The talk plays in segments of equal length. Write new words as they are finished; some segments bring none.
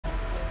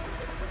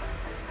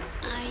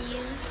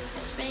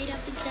afraid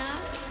of the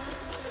dark?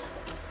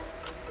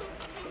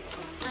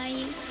 Are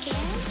you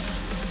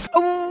scared?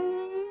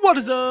 Oh, what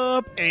is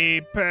up,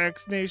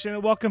 Apex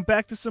Nation? Welcome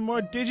back to some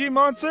more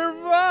Digimon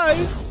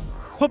Survive.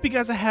 Hope you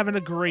guys are having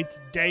a great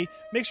day.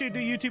 Make sure you do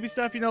YouTube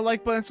stuff,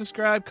 like button,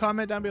 subscribe,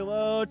 comment down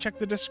below, check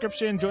the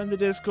description, join the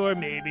Discord,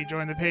 maybe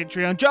join the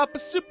Patreon, drop a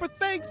super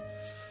thanks,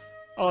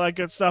 all that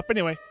good stuff.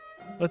 Anyway,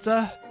 let's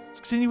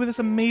continue with this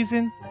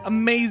amazing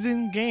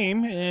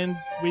game, and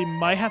we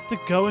might have to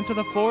go into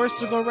the forest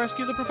to go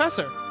rescue the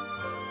professor.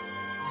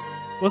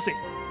 We'll see.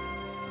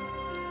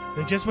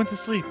 They just went to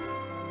sleep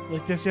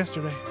like this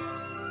yesterday.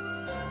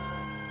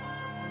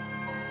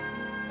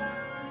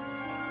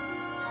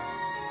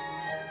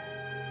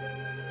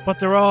 But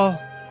they're all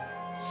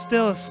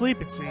still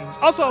asleep, it seems.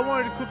 Also, I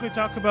wanted to quickly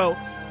talk about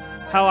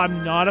how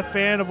I'm not a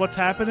fan of what's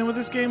happening with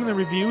this game in the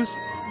reviews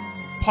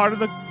part of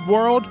the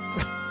world.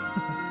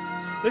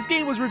 This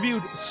game was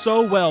reviewed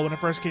so well when it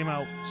first came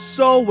out.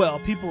 So well.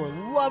 People were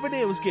loving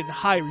it. It was getting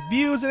high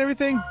reviews and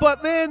everything.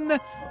 But then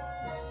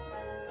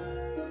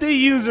the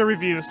user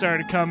reviews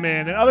started to come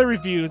in and other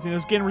reviews, and it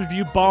was getting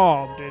review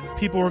bombed, and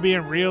people were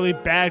being really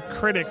bad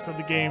critics of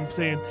the game,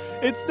 saying,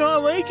 it's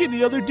not like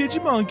any other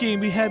Digimon game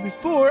we had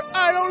before.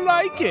 I don't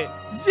like it.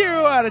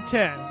 0 out of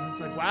 10.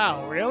 It's like,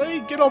 wow, really?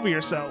 Get over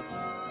yourself.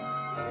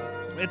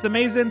 It's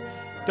amazing.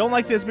 Don't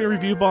like this being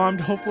review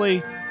bombed.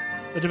 Hopefully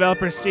the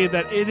developers see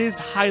that it is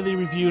highly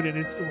reviewed and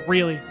it's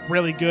really,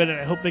 really good,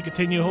 and I hope they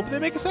continue. I hope they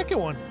make a second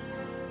one.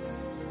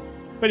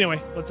 But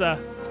anyway, let's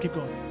keep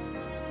going.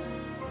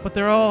 But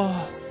they're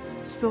all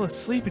still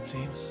asleep, it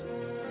seems.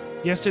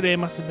 Yesterday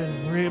must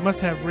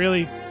have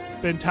really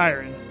been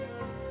tiring.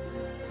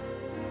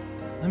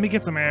 Let me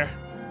get some air.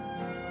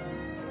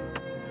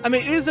 I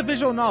mean, it is a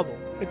visual novel.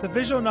 It's a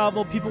visual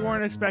novel. People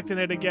weren't expecting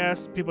it, I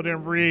guess. People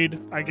didn't read,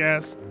 I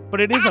guess.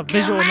 But it is a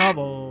visual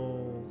novel.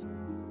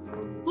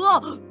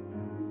 Whoa!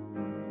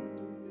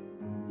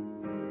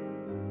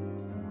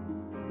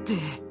 って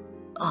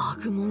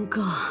悪夢か。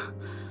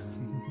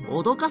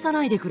脅かさ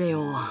ないでくれ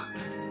よ。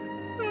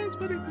 That's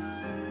funny.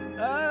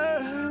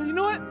 You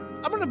know what?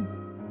 I'm gonna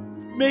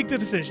make the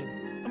decision.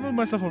 I'm gonna move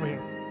myself over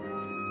here.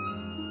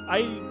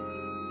 I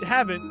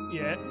haven't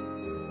yet,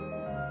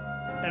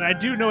 and I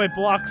do know it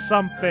blocks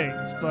some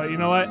things, but you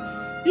know what?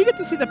 You get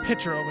to see the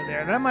picture over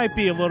there. That might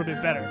be a little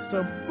bit better.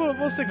 So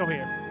we'll stick over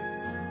here.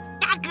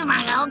 タク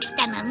マが起き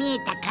たの見え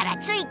たから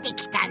ついて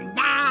きたん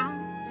だ。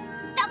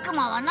タク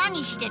マは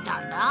何してた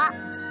んだ？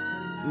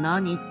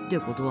何って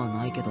ことは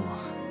ないけど、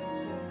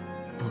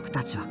僕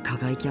たちは課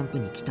外キャンプ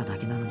に来ただ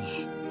けなの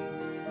に、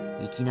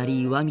いきな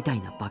り岩みたい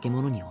な化け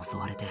物に襲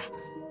われて。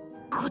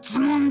ゴツ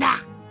モンだ。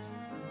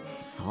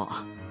そ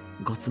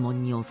う、ゴツモ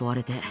ンに襲わ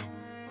れて、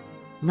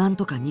なん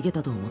とか逃げ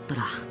たと思った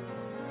ら、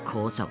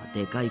校舎は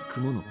でかい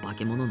雲の化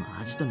け物の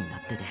アジトにな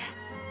ってて。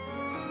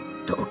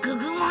毒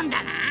グモン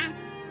だな。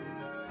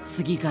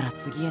次から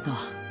次へと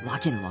わ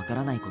けのわか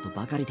らないこと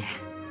ばかりで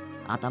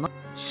頭。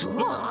そう？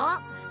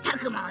タ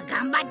クマは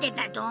頑張って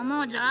たと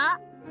思うぞ。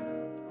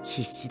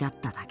必死だっ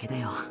ただけだ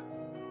よ。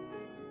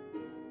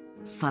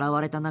さら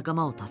われた仲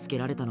間を助け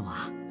られたのは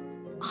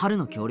春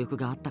の協力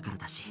があったから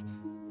だし。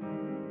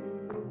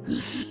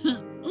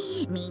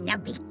みんな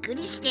びっく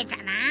りしてた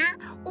な。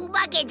お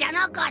化けじゃ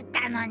なかっ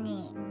たの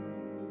に。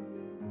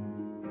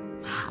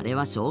あれ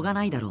はしょうが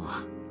ないだろう。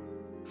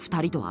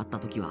二人と会った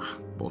時は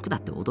僕だ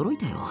って驚い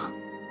たよ。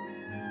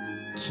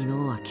昨日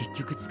は結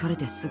局疲れ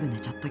てすぐ寝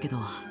ちゃったけど、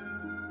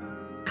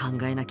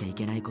考えなきゃい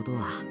けないこと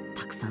は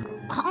たくさん。考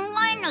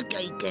えなきゃ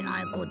いけ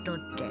ないことっ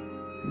て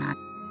な。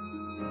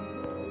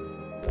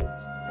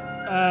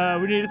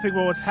We need to think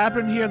about what's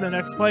happened here in the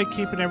next fight,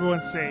 keeping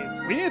everyone safe.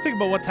 We need to think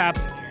about what's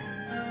happening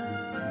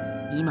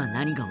here. 今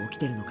何が起き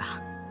てるの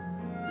か、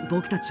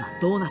僕たちは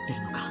どうなって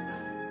るのか、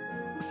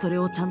それ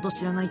をちゃんと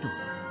知らないと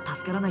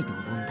助からないと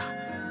思うんだ。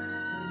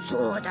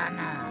そうだ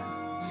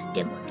な。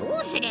でもどう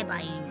すれば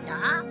いいん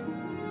だ？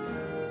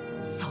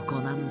そこ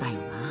なんだよな。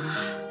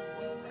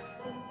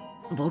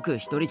僕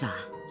一人じゃ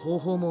方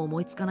法も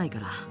思いつかないか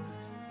ら、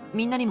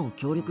みんなにも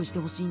協力して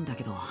ほしいんだ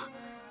けど、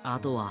あ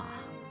とは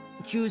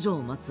救助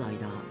を待つ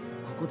間こ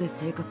こで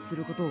生活す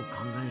ることを考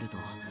えると。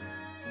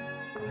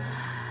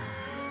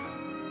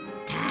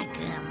タ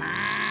クマ、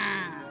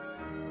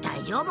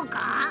大丈夫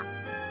か？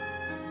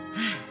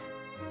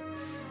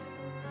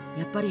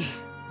やっぱり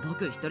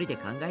僕一人で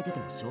考えてて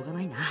もしょうが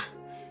ないな。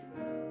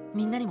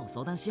みんなにも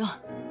相談しよう。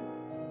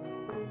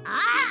ああ、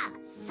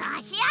そ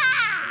うしよう。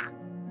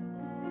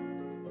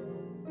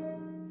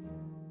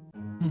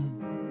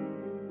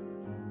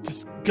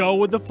Just go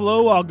with the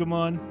flow,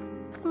 Agumon.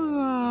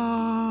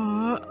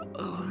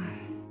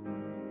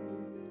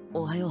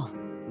 おはよ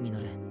う、ミノ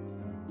ル。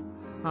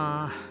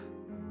あ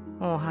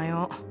あ、おは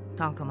よう、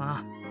タク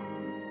マ。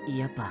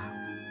やっぱ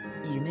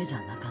夢じ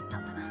ゃなかった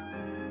んだな。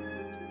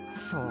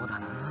そうだ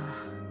な。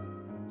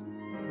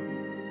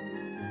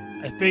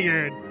I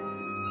figured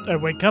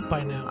I'd wake up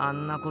by now. あ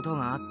んなこと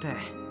があって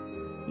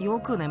よ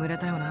く眠れ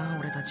たよな、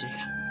俺たち。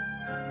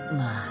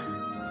まあ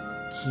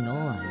昨日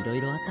はいろ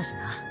いろあったし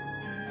な。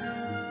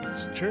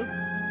 It's true.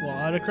 A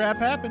lot of crap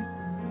happened.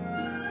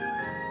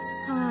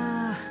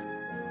 はあ、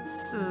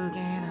すげ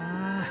え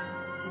な。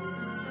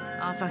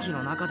朝日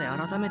の中で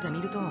改めて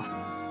見ると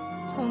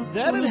本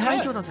当に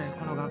廃墟だぜ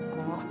この学校。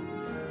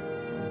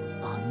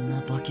あん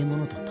な化け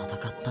物と戦っ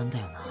たんだ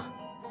よな。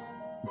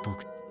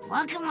僕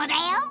もだよ。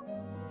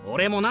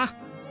俺もな。あ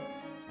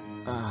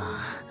あ、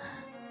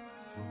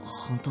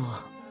本当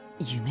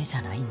夢じ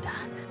ゃないんだ。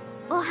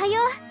おは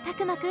よう、た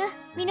くまくん、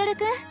みのる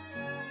くん。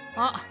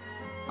あ、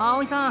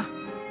葵さん、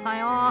おは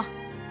よ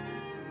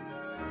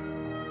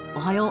お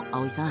はよう、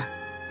葵さん。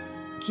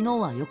昨日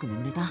はよく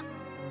眠れた？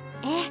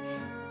ええ、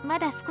ま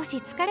だ少し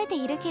疲れて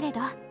いるけれ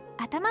ど、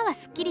頭は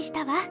すっきりし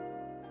たわ。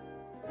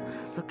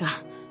そっか、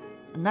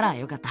なら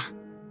よかった。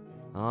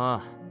あ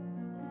あ。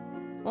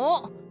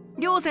お、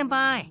りょう先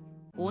輩、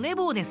お寝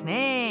坊です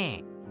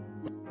ね。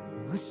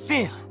うっせ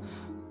えよ。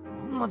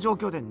こんな状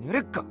況で寝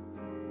れっか。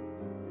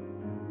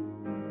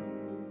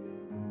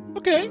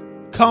Okay.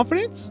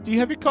 Confidence? Do you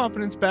have your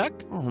confidence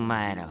back? お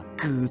前らは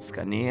グース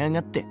か寝や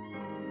がって。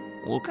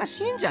おか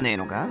しいんじゃねえ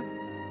のか？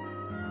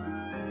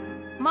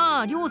ま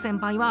あ、りょう先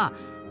輩は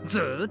ず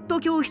ーっ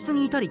と教室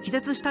にいたり気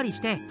絶したりし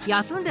て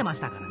休んでまし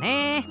たから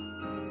ね。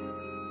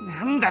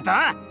なんだと？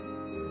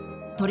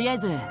とりあえ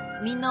ず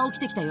みんな起き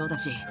てきたようだ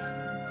し、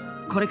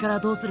これから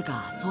どうする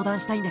か相談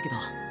したいんだけど。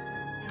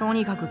と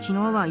にかく昨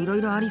日はいろ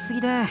いろありす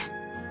ぎで、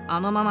あ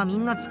のままみ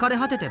んな疲れ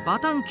果ててバ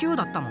タン9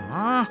だったもん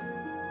な。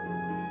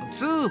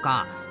つー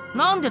か、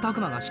なんでタ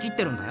クマが仕切っ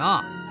てるんだ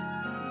よ。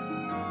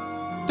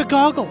 The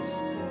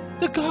goggles!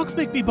 The goggles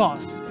make me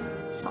boss!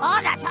 そう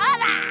だそうだ。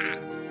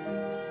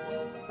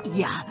い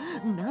や、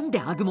なん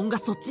でアグモンが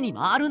そっちに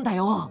回るんだ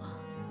よ。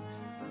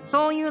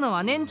そういうの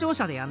は年長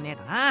者でやんねえ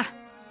とな。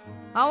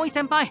葵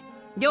先輩、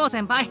りょう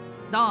先輩、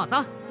どう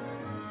ぞ。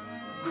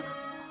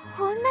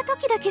こんな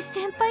時だけ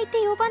先輩って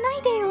呼ばな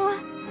いでよ。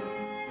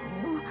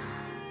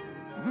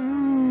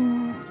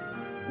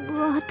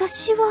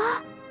私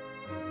は。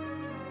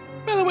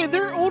By the way,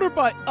 they're older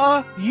by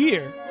a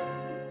year.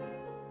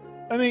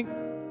 I mean,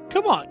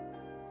 come on.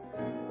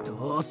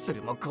 どうす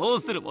るもこう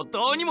するも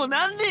どうにも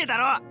なんねえだ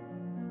ろ。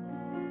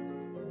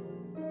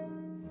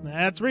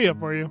That's Rio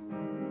for you.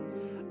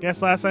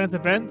 Guess last night's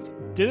events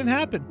didn't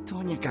happen.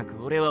 とにか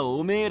く俺は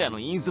おめえらの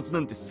引率な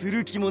んてす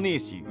る気もねえ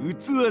し、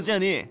器じゃ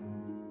ねえ。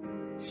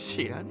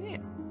知らねえ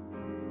よ。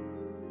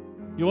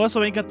You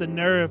also ain't got the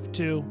nerve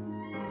to,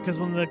 because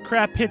when the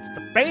crap hits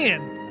the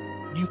fan,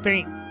 you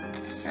faint.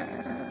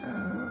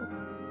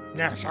 う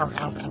ん、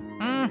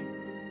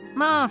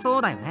まあそ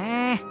うだよ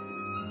ね。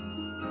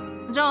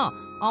じゃあ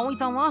葵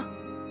さんは？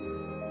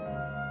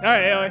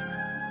 Alright, Aoi.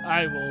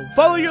 I will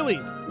follow your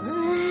lead.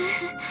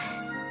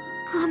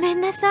 ごめん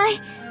なさい。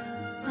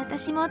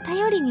私も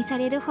頼りにさ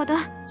れるほど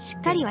し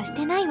っかりはし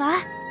てないわ。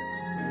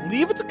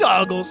Leave it to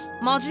goggles.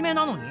 真面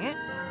目なのに？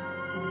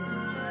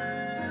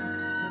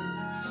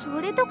そ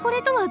れとこ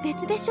れとは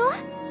別でしょ。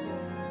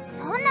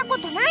そんなこ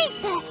とないっ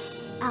て。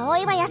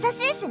葵は優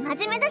しいし真面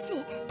目だし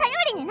頼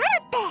りになる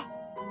って。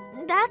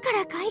だか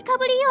ら買いか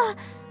ぶりよ。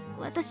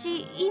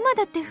私今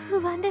だって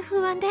不安で。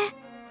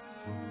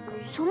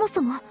そも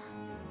そも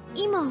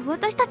今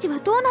私たちは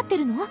どうなって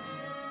るの？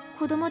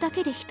子供だ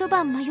けで一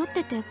晩迷っ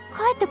てて帰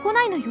ってこ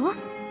ないのよ。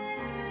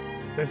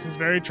 This is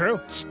very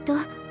true. きっと大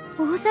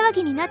騒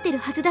ぎになってる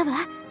はずだわ。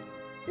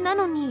な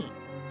のに。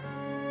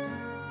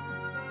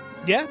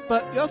 Yeah,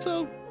 but you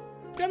also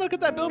gotta look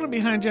at that building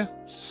behind you.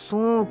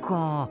 そう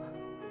か、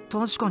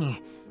確か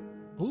に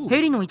Ooh,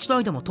 ヘリの一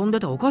台でも飛んで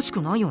ておかし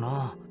くないよ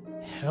な。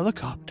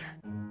 helicopter.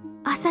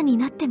 朝に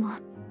なっても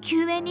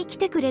救援に来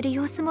てくれる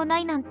様子もな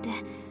いなんて、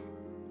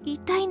一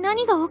体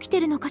何が起きて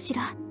るのかし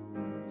ら。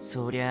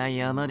そりゃあ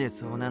山で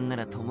遭難な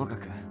らともか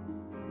く、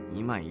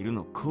今いる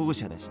の後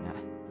者だしな。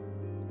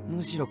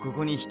むしろこ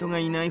こに人が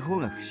いない方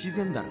が不自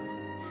然だろ。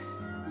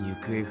行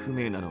方不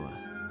明なのは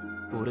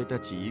俺た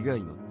ち以外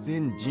の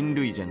全人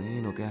類じゃね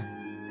えのか。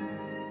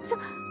そ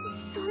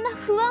んな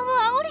不安を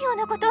煽るよう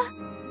なこと。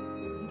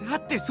だ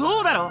って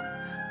そうだろ。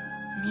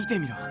見て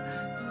みろ、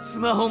ス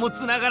マホも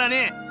繋がら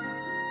ね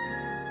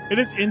え。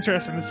 It is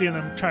interesting to see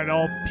them try to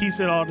all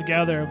piece it all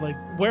together of like,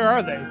 where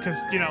are they? Because,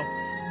 you know,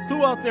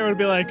 who out there would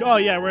be like, oh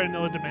yeah, we're in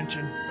another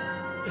dimension.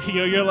 You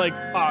know, you're like,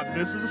 oh,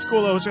 this is the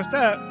school I was just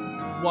at.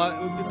 What?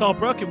 It's all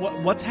broken.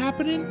 What's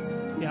happening?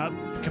 You know,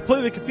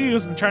 completely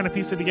confused and trying to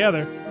piece it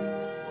together.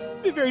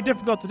 It'd be very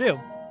difficult to do.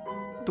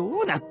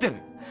 どうなってる？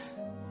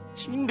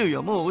人類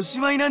はもうお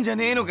しまいなんじゃ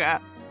ねえの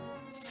か？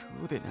そ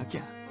うでなき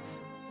ゃ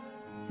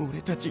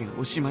俺たちが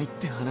おしまいっ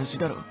て話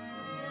だろ。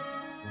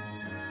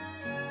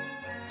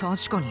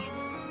確かに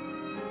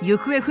行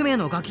方不明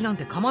のガキなん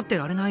て構って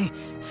られない、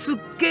すっ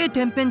げえ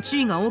天変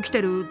地異が起き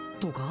てる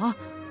とか。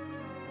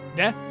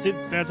 Yeah, see,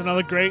 that's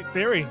another great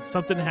theory.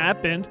 Something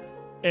happened,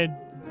 and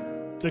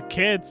the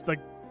kids,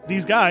 like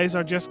these guys,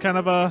 are just kind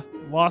of a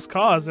lost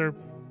cause. They're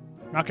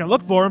not going to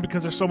look for them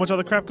because there's so much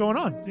other crap going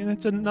on. And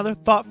that's another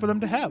thought for them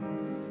to have,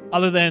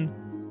 other than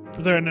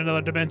they're in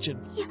another dimension.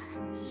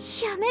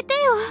 やめて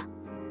よ。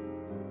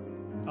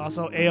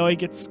 Also, Aoi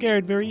gets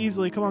scared very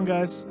easily. Come on,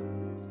 guys.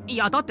 い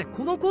やだって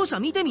この校舎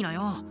見てみな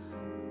よ。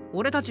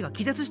俺たちが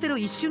気絶してる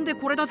一瞬で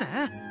これだぜ。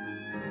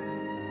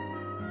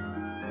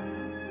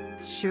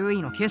周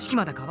囲の景色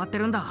まで変わって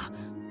るんだ。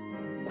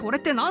これ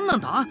って何な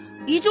んだ？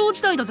異常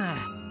事態だぜ。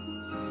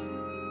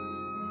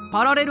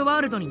パラレルワ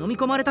ールドに飲み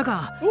込まれた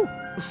か、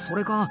そ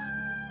れか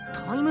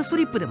タイムス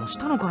リップでもし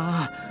たのか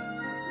な。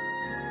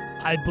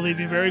 I believe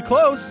you're very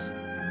close.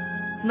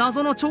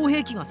 謎の超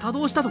兵器が作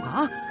動したと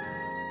か、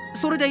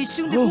それで一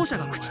瞬で校舎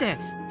が朽ちて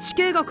地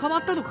形が変わ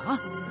ったとか。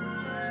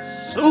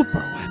 Super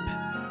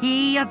weapon.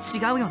 いや違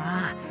うよ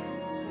な。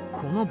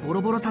このボ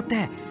ロボロさっ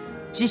て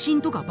地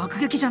震とか爆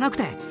撃じゃなく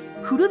て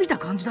古びた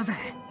感じだぜ。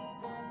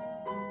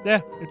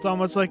 Yeah, it's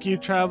almost like you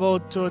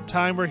traveled to a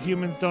time where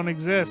humans don't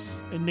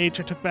exist and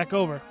nature took back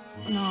over.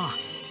 なあ、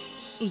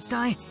一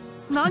体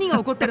何が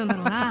起こってるんだ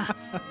ろうな。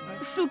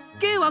すっ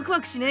げえワクワ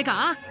クしねえ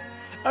か？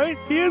 I mean,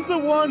 he is the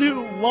one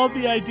who loved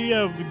the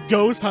idea of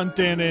ghost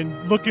hunting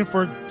and looking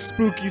for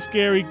spooky,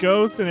 scary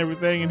ghosts and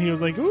everything. And he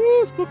was like,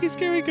 ooh, spooky,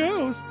 scary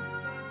ghosts.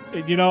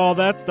 And, you know, all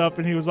that stuff.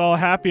 And he was all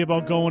happy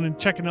about going and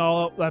checking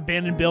all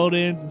abandoned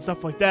buildings and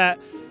stuff like that.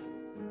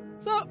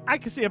 So I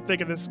can see him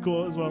thinking this is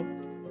cool as well.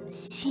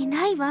 し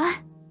ないわ。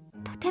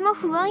とても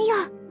不安よ。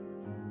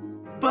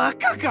バ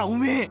カかお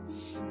めえ。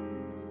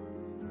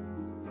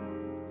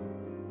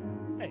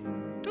 Hey,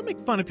 don't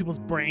make fun of people's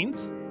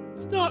brains.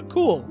 It's not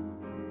cool.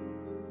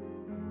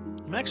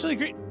 I'm actually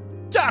agree.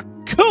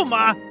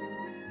 Takuma!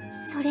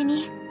 それ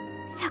に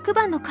昨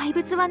晩の怪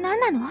物は何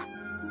なの？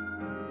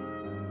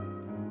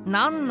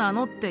何な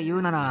のって言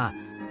うなら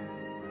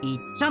言っ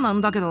ちゃなん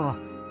だけど、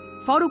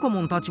ファルコ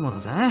モンたちもだ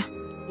ぜ。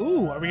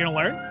 Ooh, are we gonna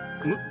learn?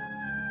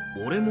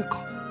 俺も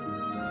か。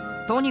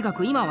とにか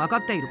く今分か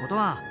っていること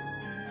は、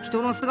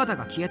人の姿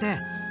が消えて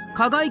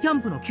課外キャ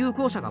ンプの旧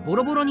校舎がボ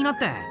ロボロになっ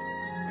て、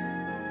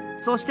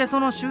そしてそ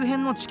の周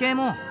辺の地形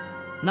も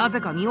な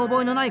ぜか見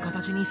覚えのない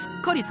形にす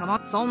っかりそ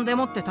んで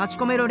もって立ち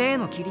込める例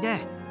の霧で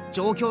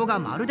状況が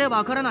まるで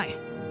わからない。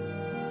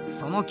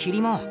その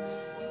霧も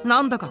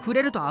なんだか触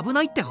れると危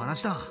ないって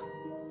話だ。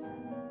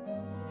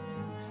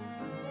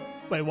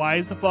 Wait, why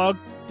is the fog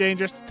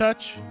dangerous to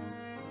touch?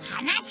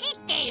 話っ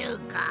ていう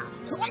か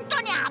本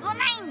当に危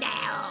ないんだよ。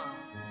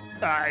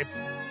 I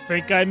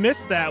think I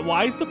missed that.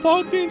 Why is the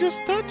fog dangerous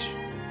to touch?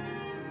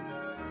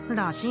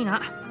 らしい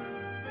な。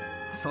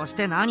そし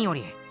て何よ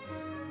り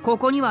こ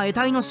こには得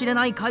体の知れ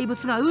ない怪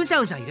物がうじゃ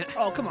うじゃいる。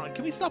 Oh, come on.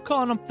 Can we stop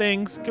calling them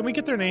things? Can we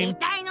get their 得 name?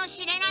 体の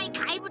知れない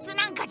怪物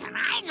なんかじゃな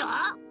いぞ。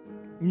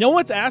 No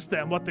one's asked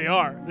them what they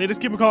are. They just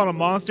keep calling them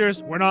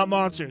monsters. We're not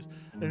monsters.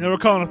 And then we're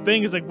calling a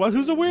thing. It's like, what?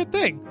 Who's a weird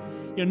thing?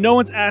 You know, no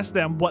one's asked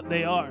them what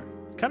they are.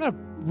 It's kind of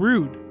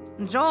rude.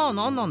 じゃあ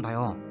何なんだ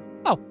よ。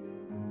 Oh,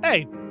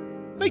 hey.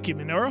 Thank you,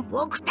 Minoru.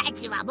 僕た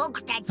ちは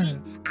僕たち、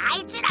あ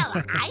いつらは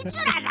あい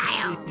つらだ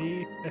よ。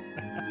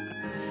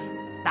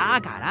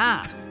だか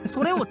ら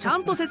それをちゃ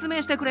んと説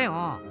明してくれ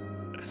よ。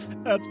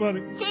That's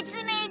funny.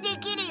 説明で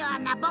きるよ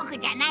うな僕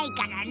じゃない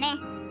からね。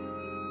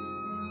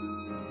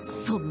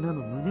そんな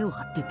の胸を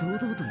張って堂々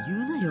と言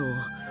うなよ。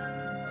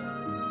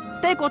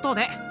ってこと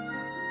で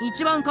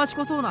一番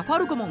賢そうなファ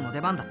ルコモンの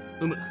出番だ。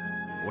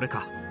俺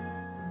か。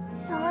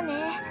そうね、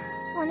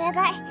お願い。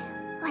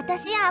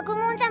私やアグ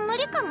モンじゃ無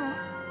理かも。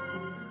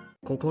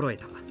心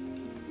得た。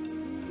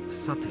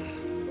さて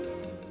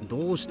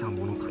どうした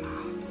ものかな。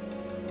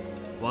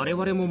我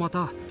々もま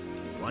た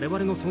我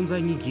々の存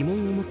在に疑問を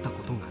持った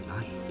ことが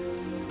ない。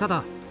た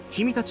だ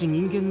君たち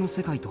人間の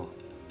世界と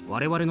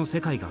我々の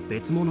世界が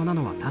別物な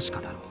のは確か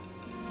だろ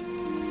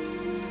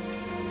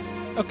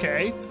う。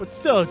 Okay, but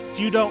still,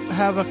 you don't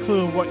have a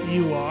clue what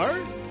you are?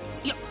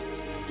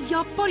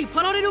 やっぱり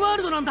パラレルワー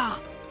ルドなんだ。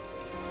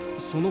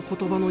その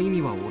言葉の意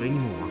味は俺に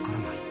もわから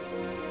な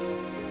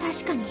い。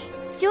確かに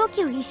常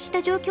軌を逸し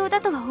た状況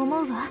だとは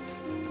思うわ。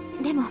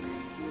でも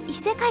異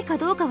世界か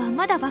どうかは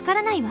まだわか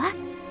らないわ。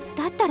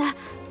だったら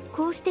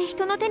こうして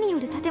人の手によ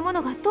る建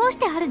物がどうし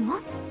てあるの？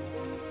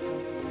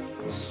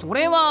そ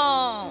れ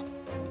は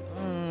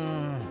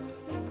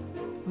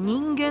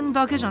人間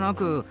だけじゃな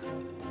く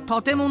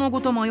建物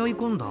ごと迷い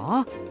込んだ？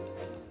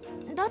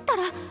だった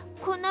ら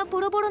こんな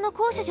ボロボロの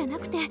校舎じゃな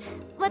くて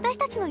私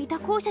たちのいた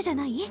校舎じゃ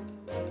ない？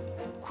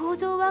構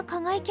造は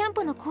課外キャン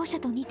プの校舎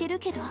と似てる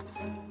けど、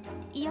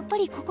やっぱ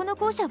りここの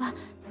校舎は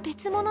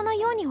別物の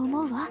ように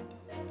思うわ。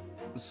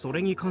そ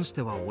れに関し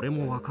ては俺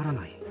もわから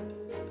ない。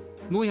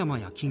野山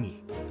や木々、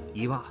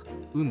岩、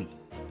海、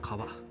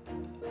川、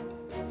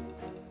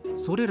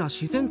それら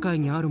自然界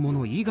にあるも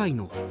の以外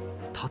の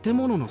建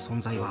物の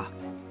存在は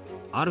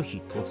ある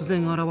日突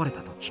然現れ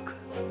たと聞く。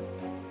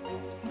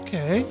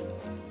 Okay.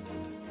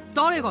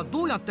 誰が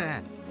どうやっ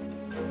て？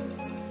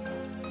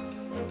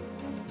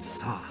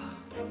さあ、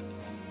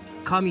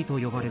神と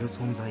呼ばれる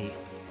存在、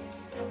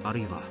ある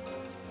いは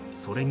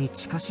それに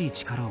近しい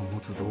力を持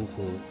つ同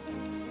胞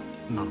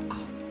なのか。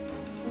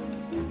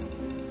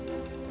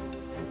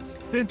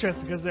It's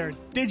interesting because they're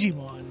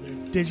Digimon.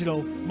 They're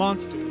digital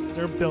monsters.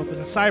 They're built in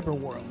a cyber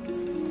world.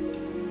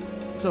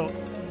 So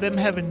them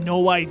having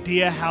no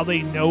idea how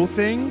they know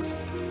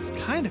things, it's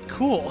kind of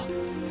cool.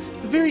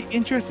 It's a very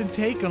interesting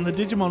take on the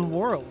Digimon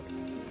world.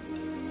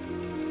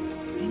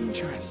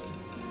 Interesting.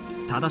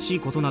 正しい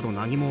ことなど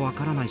何もわ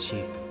からないし、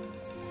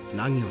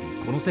何よ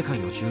りこの世界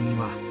の住民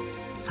は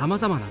さま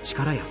ざまな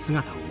力や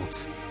姿を持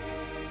つ。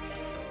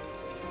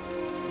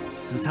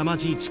凄ま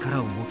じい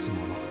力を持つ者、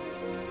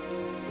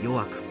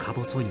弱くか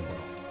細い者、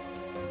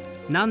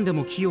何で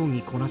も器用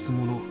にこなす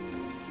者、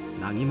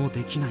何も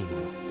できない者。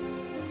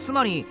つ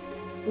まり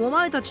お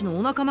前たちの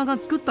お仲間が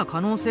作った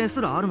可能性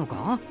すらあるの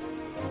か？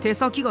手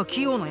先が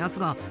器用なやつ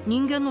が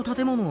人間の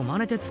建物を真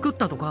似て作っ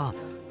たとか、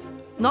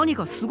何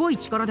かすごい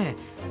力で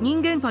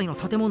人間界の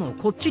建物を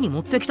こっちに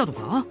持ってきたと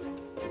か？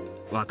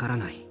わから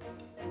ない。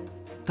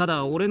た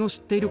だ俺の知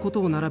っているこ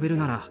とを並べる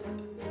なら、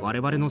我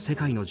々の世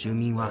界の住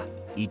民は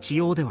一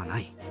様ではな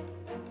い。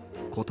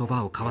言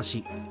葉を交わ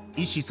し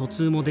意思疎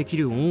通もでき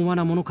る温和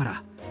なものか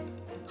ら、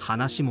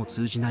話も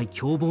通じない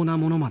凶暴な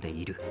ものまで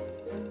いる。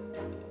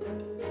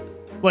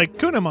 Like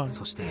Kunamon.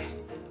 そして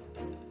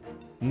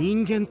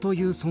人間と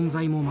いう存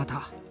在もま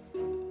た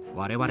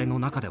我々の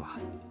中では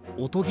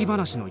おとぎ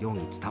話のよう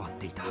に伝わっ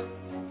ていた。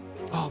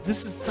 Oh, this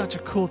is such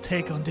a cool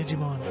take on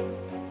Digimon.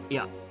 い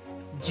や、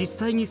実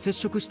際に接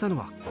触したの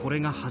はこれ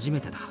が初め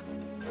てだ。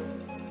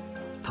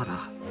た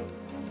だ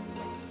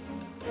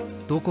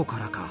どこか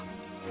らか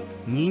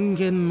人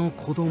間の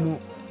子供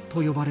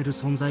と呼ばれる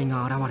存在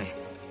が現れ、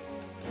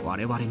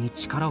我々に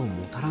力を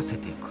もたらせ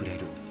てくれ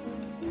る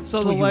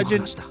So と the いう legend,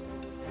 話だ。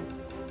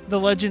 the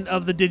legend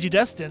of the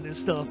Digidestined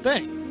is still a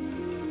thing.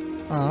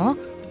 あ？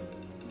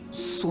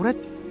それっ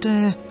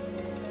て。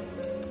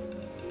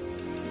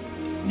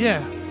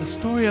 Yeah, the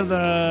story of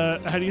the,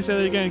 how do you say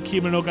that again?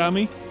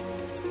 Kimonogami?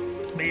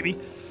 Maybe.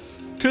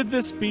 Could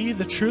this be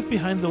the truth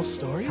behind those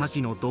stories?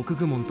 先の毒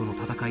グモンとの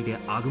戦いで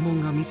アグモ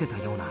ンが見せた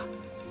ような、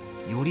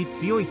より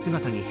強い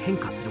姿に変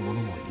化する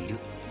者もいる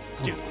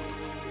とのこと。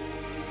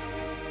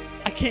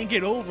 I can't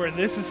get over it.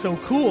 This is so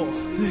cool.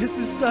 This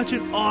is such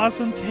an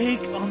awesome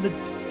take on the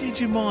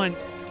Digimon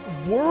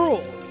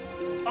world.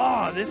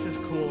 Ah, this is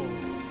cool.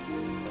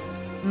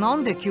 な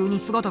んで急に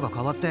姿が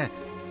変わって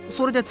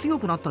それで強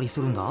くなったりす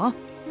るんだ？わ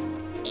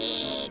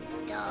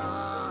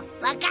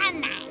かん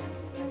ない。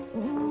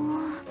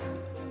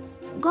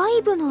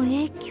外部の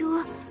影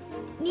響、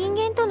人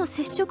間との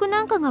接触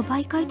なんかが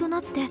媒介とな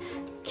って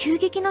急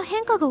激な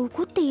変化が起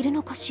こっている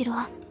のかし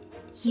ら。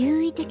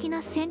優位的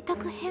な選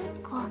択変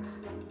化、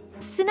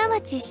すなわ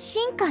ち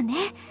進化ね。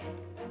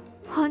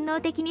本能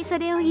的にそ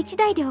れを一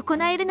台で行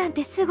えるなん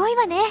てすごい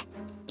わね。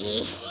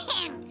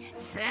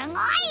す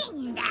ご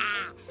いんだ。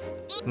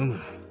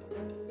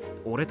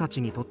俺た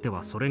ちにとって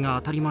はそれが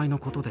当たり前の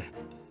ことで、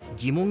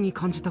疑問に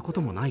感じたこ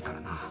ともないか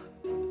らな。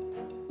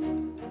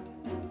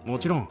も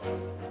ちろん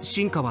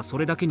進化はそ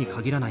れだけに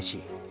限らないし、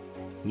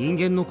人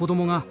間の子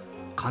供が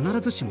必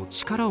ずしも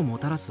力をも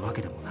たらすわ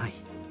けでもない。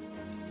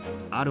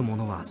あるも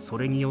のはそ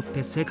れによっ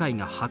て世界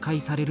が破壊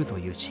されると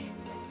いうし、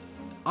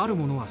ある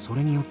ものはそ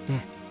れによって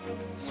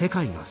世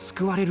界が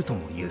救われると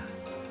も言う。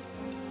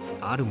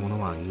あるも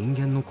のは人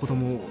間の子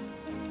供を、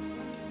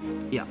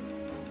いや、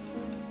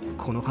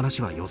この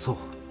話はよそう。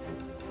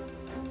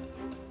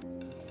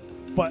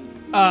 But,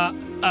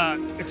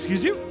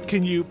 excuse you?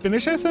 Can you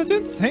finish that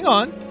sentence? Hang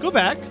on. Go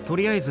back. と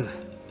りあえず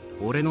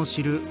俺の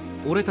知る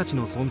俺たち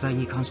の存在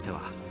に関して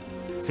は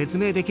説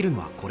明できるの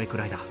はこれく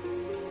らいだ。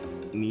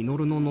ミノ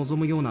ルの望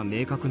むような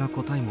明確な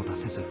答えも出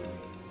せず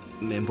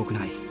面目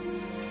ない。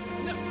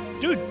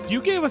 Dude,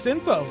 you gave us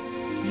info.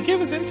 You gave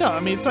us intel.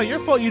 I mean, it's not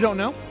your fault you don't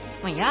know.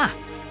 いや、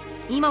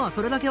今は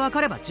それだけ分か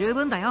れば十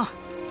分だよ。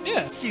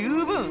Yeah.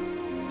 十分。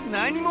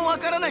何もわ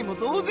からないも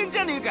同然じ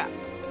ゃねえか。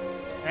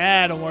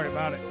Don't worry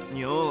about it.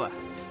 要は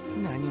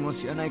何も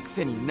知らないく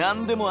せに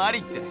何でもあり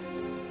って、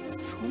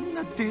そん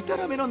なデタ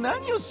ラメの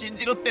何を信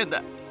じろってん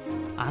だ。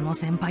あの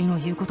先輩の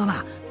言うこと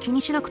は気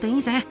にしなくてい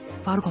いぜ、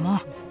ファルコも。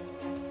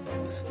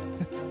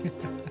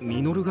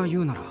ミノルが言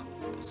うなら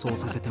そう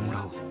させても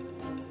らおう。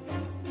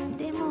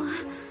でも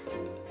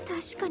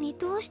確かに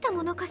どうした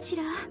ものかし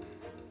ら。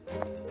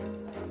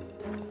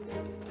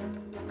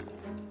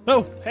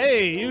 Oh,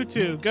 hey, you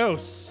two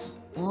ghosts.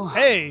 おう、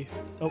 Hey.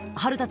 Oh,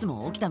 春たち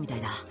も起きたみた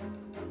いだ。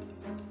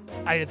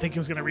 I didn't think he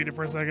was gonna read it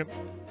for a second.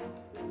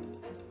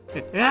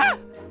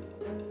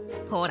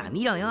 ほら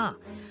見ろよ、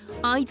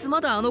あいつま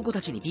だあの子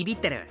たちにビビっ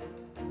てる。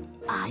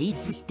あい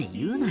つって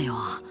言うなよ。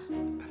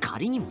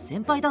仮にも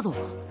先輩だぞ。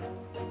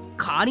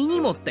仮に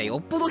もってよ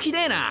っぽどひで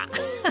えな。うっ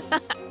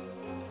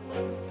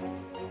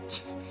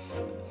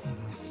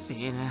せ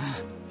えな。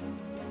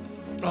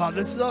 Oh,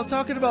 this is what I was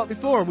talking about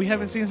before. We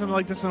haven't seen something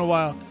like this in a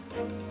while.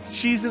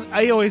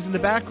 Aoi's in the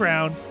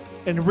background,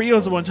 and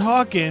Rio's the one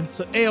talking,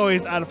 so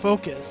Aoi's out of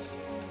focus.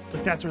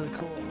 Like, that's really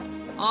cool.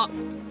 あ、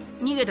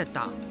逃げてっ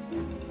た。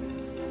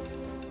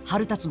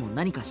春たちも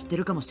何か知って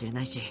るかもしれ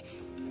ないし、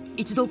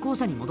一度校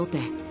舎に戻って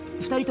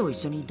二人と一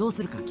緒にどう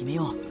するか決め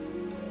よ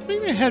う。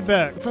 Bring me head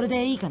back. それ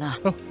でいいかな、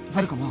フ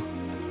ァルコも。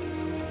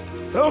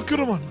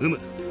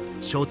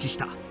承知し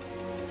た。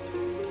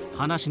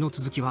話の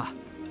続きは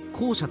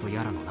校舎と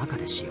やらの中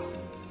でしよ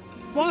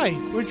う。 Why?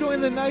 We're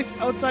enjoying the nice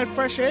outside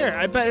fresh air.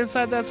 I bet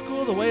inside that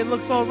school, the way it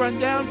looks all run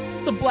down,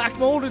 there's some black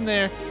mold in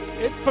there.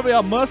 It's probably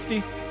all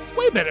musty. It's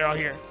way better out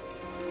here.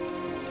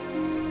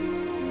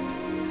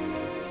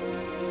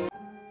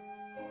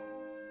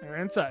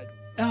 They're inside.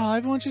 Oh,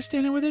 everyone's just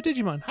standing with their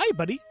Digimon. Hi,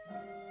 buddy.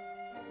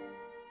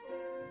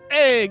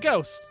 Hey,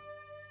 Ghost.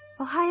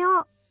 おはよ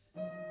う。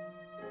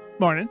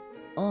 Morning.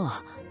 あ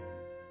あ、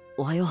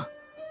おはよう。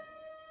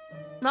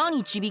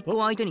何ちびっ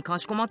こ相手にか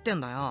しこまって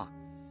んだよ。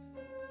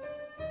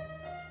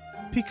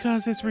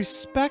Because it's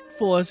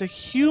respectful as a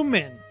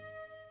human.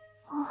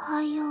 お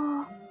はよ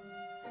う。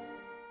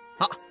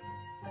あ、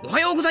おは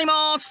ようござい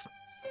ます。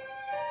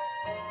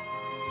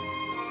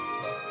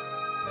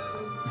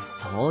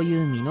そう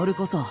いうミノル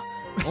こそ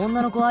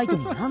女の子相手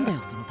になんだ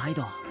よその態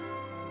度。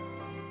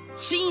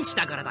紳士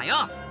だからだ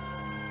よ。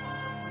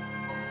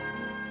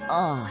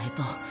ああ、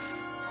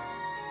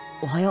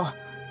おはよ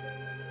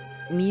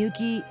う。みゆ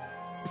き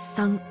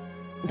さん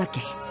だっけ？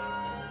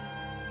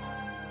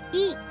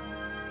いい。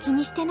気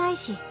にしてない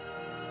し。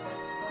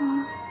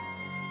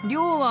り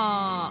ょう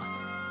は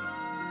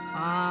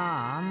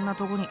あんな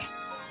とこに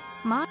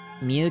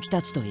みゆき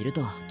たちといる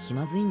と気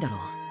まずいんだろ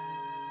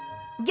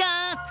う。ギャ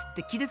ーっつっ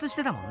て気絶し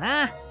てたもん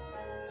な。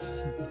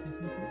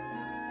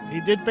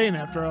He did faint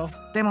after all. つ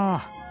って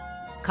も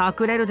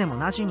隠れるでも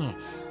なしに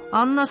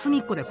あんな隅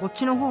っこでこっ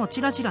ちの方を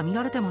チラチラ見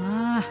られても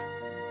な。あ、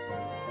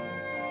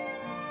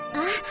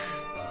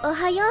お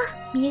はよ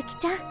う、みゆき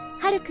ちゃん、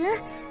はるくん。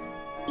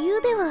ゆ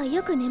うべは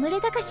よく眠れ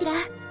たかしら？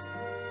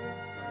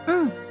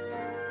うん。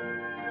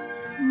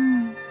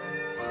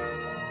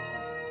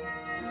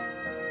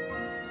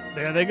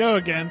There they go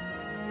again.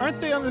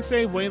 Aren't they on the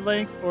same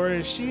wavelength, or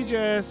is she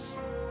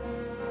just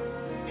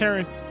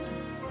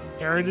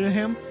parroting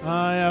him?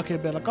 Yeah, okay,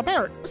 bit like a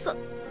parrot. そう。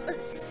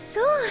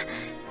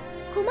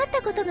困っ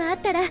たことがあっ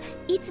たら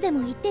いつで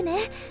も言って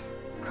ね。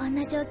こん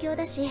な状況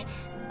だし、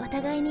お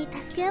互いに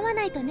助け合わ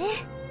ないとね。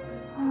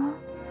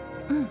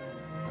うん。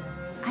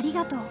あり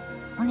がとう、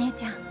お姉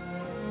ちゃん。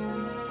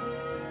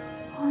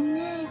お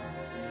姉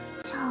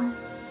ちゃん。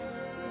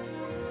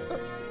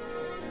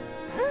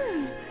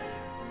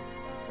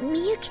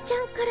みゆきちゃ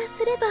んから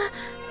すれば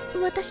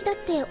私だっ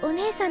てお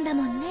姉さんだ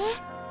もんね。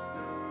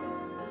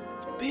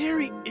 It's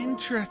very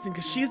interesting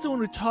because she's the one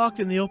who talked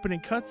in the opening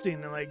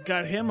cutscene and like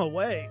got him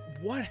away.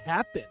 What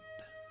happened?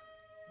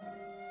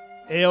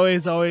 AOA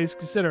is always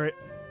considerate,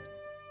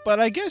 but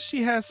I guess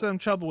she has some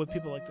trouble with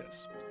people like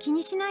this. 気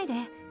にしないで。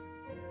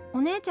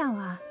お姉ちゃん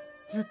は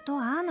ずっと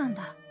ああなん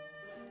だ。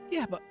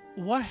Yeah, but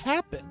what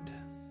happened?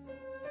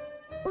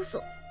 そ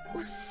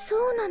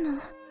うな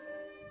の。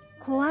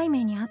怖い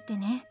目にあって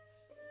ね。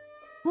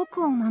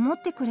僕を守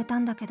ってくれた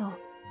んだけど、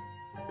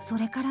そ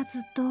れからず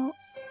っと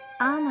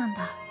ああなん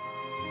だ。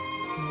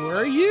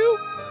Were you?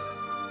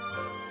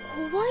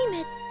 怖い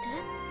目って？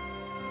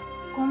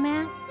ごめ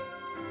ん。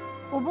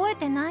覚え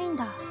てないん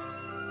だ。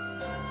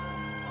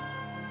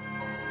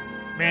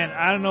Man,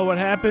 I don't know what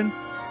happened,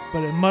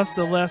 but it must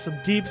have left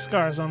some deep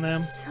scars on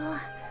them. そう。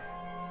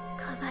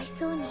かわい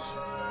そうに。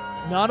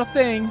 Not a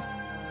thing.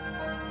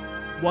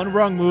 One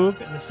wrong move,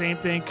 and the same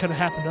thing could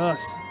have happened to us.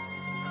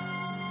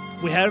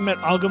 If we hadn't met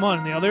Agumon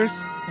and the others,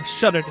 I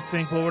shudder to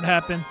think what would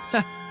happen.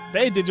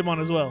 They Digimon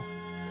as well.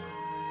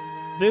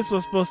 This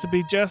was supposed to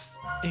be just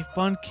a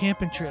fun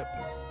camping trip.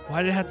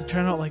 Why did it have to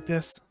turn out like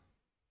this?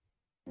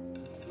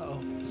 Uh-oh.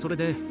 それ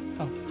で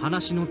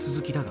話の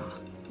続きだが、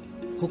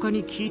他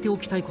に聞いてお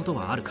きたいこと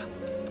はあるか？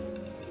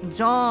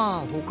じゃ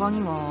あ他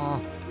には。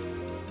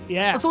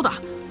 Yeah. そうだ、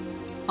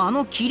あ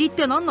の霧っ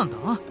て何なんだ？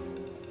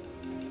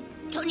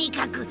とに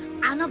かく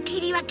あの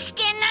霧は危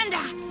険なんだ。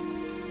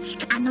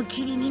あの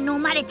霧に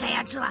飲まれた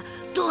やつは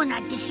どうな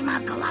ってしま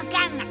うかわ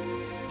かんない。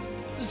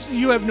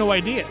 You have no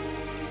idea.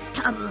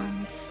 多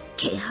分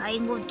気配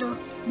ごと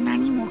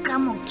何もか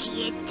も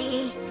消え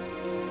て。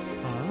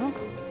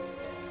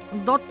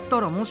だった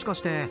らもしか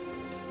して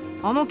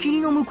あの霧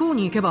の向こう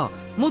に行けば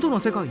元の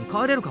世界に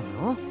帰れるか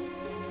もよ。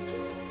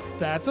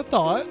 That's a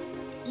thought.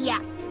 いや、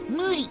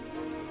無理。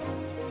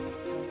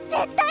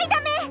絶対ダ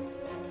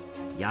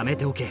メ。やめ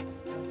ておけ。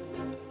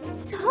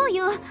そう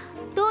よ。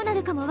どうな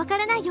るかもわか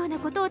らないような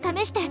ことを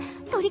試して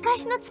取り返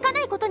しのつか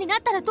ないことにな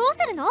ったらどう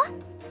するの？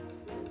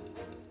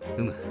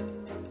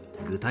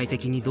具体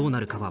的にどうな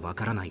るかはわ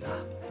からないが、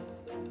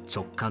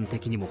直感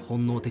的にも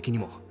本能的に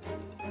も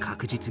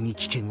確実に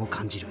危険を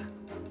感じる。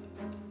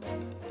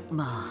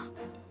ま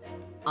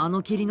あ、あ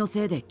の霧の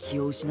せいで気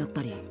を失っ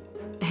たり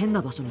変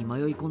な場所に迷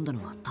い込んだ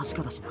のは確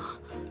かだしな。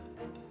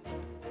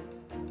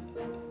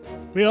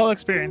 We all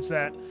experience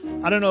that.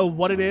 I don't know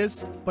what it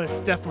is, but it's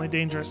definitely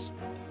dangerous.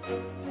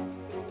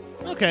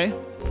 Okay.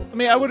 I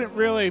mean, I wouldn't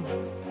really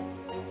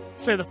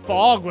say the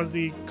fog was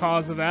the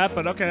cause of that,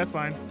 but okay, that's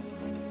fine.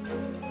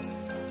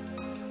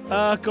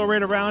 Go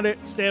right around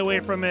it, stay away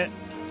from it,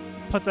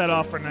 put that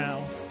off for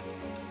now.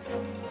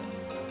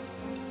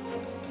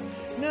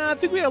 No, I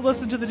think we gotta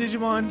listen to the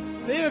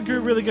Digimon. They have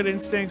really good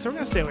instincts, so we're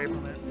gonna stay away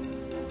from it.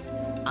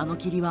 あの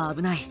霧は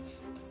危ない。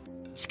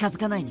近づ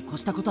かないに越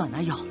したことは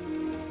ないよ。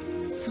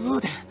そ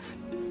うだ。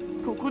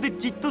ここで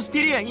じっとし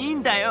てりゃいい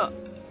んだよ。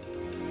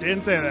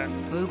Didn't say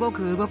that. 動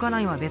く動かな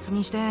いは別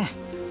にして、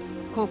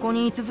ここ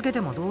に居続けて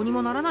もどうに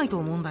もならないと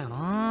思うんだよ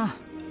な。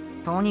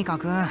とにか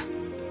く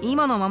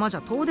今のままじ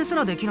ゃ遠出す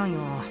らできないよ。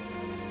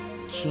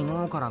昨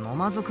日から飲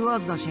まず食わ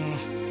ずだし。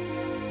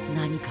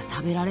何か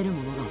食べられる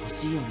ものが欲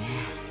しいよね。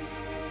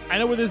I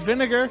know where there's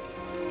vinegar.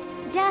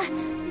 じゃあ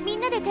み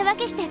んなで手分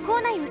けして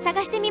校内を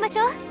探してみまし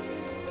ょう。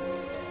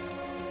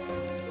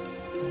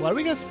 Why do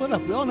we gotta split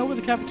up? We all know where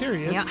the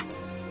cafeteria い is. や、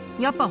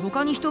やっぱ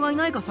他に人がい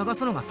ないか探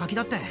すのが先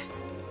だって。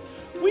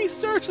 We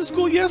searched the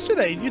school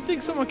yesterday. You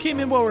think someone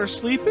came in while we were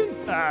sleeping?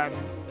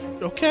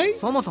 Okay.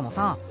 そもそも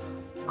さ、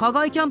課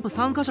外キャンプ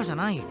参加者じゃ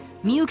ない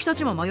みゆきた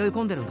ちも迷い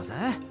込んでるんだぜ。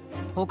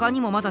他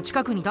にもまだ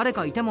近くに誰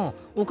かいても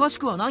おかし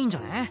くはないんじゃ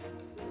ね？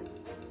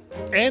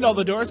 And all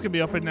the doors can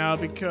be open now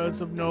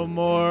because of no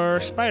more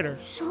spider.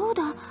 そう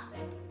だ。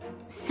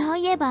そう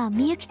いえば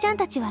みゆきちゃん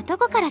たちはど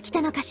こから来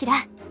たのかしら。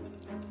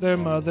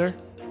 Their mother.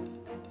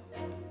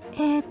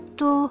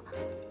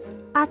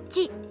 あっ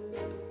ち。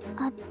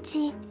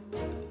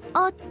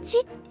あっち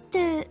っ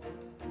て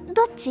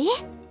どっち？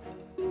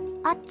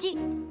あっち。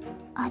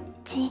あっ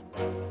ち。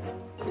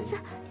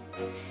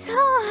そう。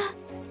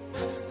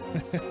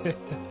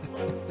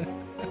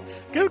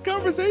Good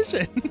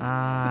conversation.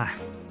 あ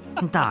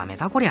あ、ダメ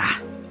だこりゃ。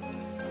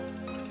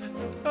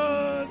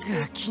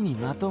ガキに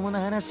まともな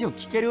話を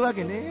聞けるわ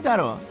けねえだ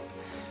ろ。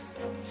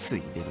つ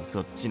いでに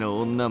そっちの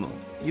女も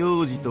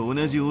幼児と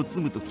同じおつ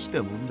むと来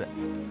たもんだ。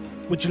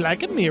 Would you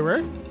like a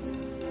mirror?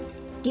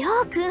 りょ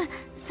うくん、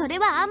それ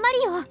はあんま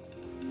りよ。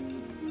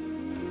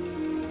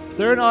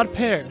 They're an odd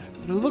pair,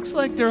 but it looks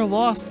like they're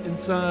lost in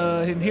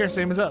here,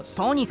 same as us.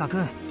 とにか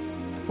く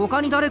他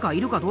に誰か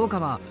いるかどうか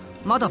は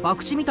まだ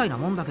博打みたいな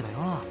もんだけど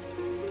よ。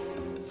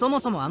そ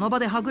もそもあの場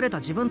ではぐれた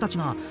自分たち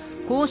が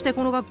こうして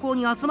この学校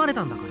に集まれ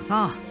たんだから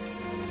さ。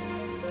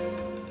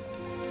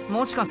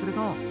もしかする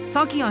と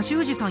サキや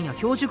修二さんや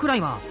教授くら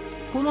いは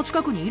この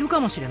近くにいるか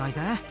もしれないぜ。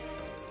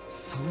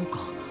そうか、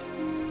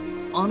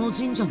あの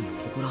神社に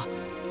祠。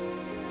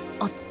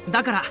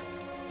だから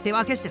手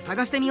分けして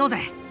探してみようぜ。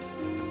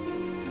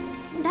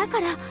だか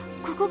ら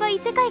ここが異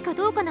世界か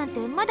どうかなんて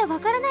まだわ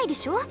からないで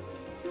しょ。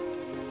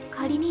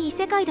仮に異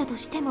世界だと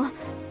しても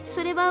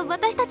それは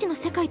私たちの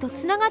世界と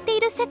つながってい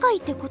る世界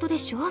ってことで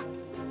しょ。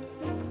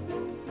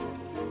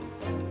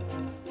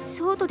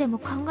そうとでも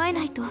考え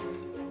ないと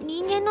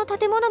人間の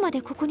建物ま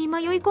でここに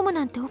迷い込む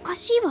なんておか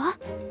しいわ。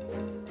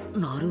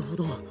なるほ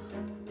ど。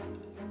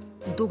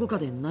どこか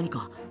で何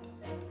か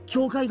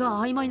境界が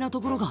曖昧なと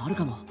ころがある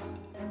かも。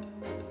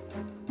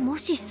も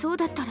しそう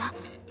だったら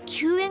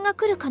救援が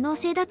来る可能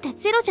性だって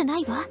ゼロじゃな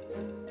いわ。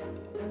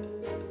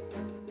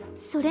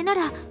それな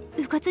ら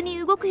うかつに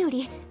動くよ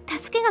り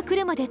助けが来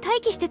るまで待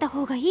機してた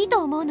方がいい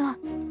と思うの。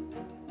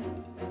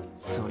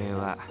それ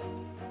は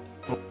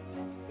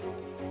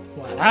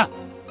Wow,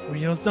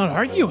 Rio's not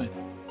arguing.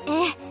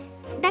 え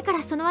え、だか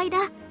らその間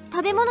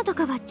食べ物と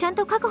かはちゃん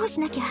と確保し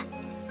なきゃ。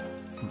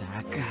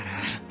だか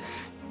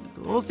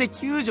らどうせ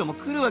救助も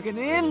来るわけ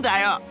ねえん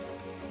だよ。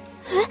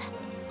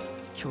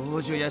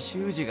教授や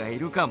修二がい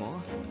るか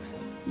も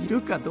い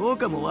るかどう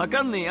かもわ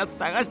かんねえやつ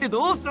探して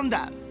どうすん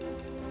だ。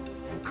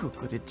こ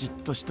こでじっ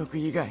としとく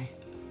以外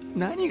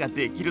何が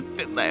できるっ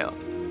てんだよ。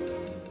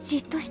じ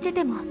っとして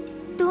ても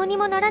どうに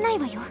もならない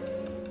わよ。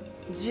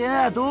じ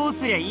ゃあどう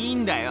すりゃいい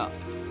んだよ。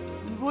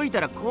動いた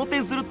ら好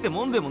転するって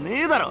もんでも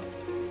ねえだろ。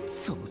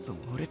そもそも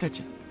俺た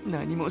ちは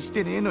何もし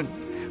てねえのに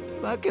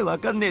わけわ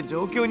かんねえ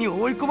状況に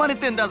追い込まれ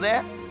てんだ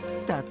ぜ。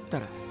だった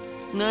ら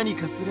何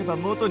かすれば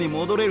元に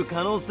戻れる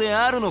可能性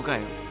あるのか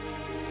よ。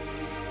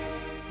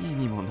意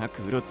味もな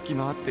くうろつき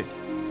回って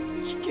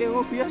危険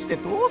を増やして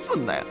どうす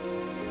んだよ。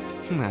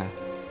まあ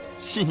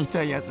死に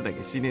たいやつだ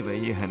け死ねば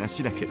いい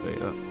話だけど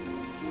よ。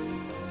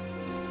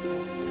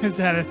His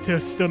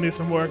attitude still needs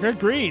some work.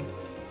 Agreed.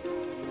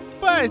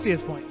 But I see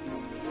his point.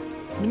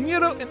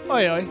 Minero and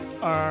Oyoi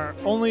are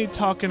only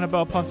talking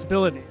about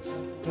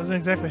possibilities. Doesn't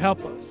exactly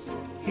help us.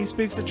 He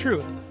speaks the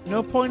truth.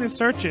 No point in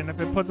searching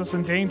if it puts us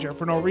in danger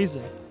for no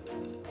reason.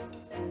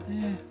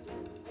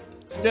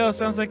 Still,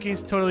 sounds like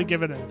he's totally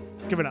given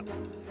up.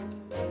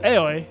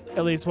 Aoi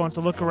at least wants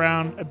to look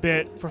around a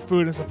bit for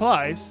food and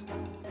supplies.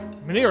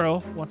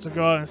 Minero wants to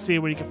go out and see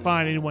what he can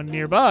find anyone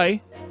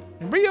nearby.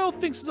 And Rio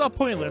thinks it's all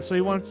pointless, so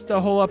he wants to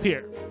hole up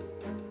here.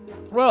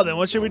 Well then,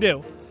 what should we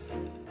do?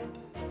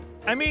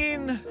 I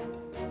mean,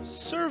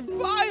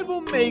 survival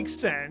makes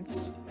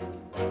sense.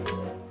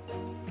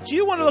 But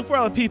you want to look for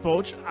other people,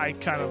 which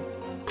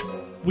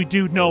we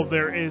do know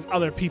there is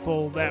other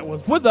people that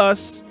was with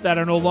us that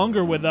are no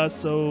longer with us,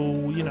 so,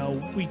 you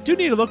know, we do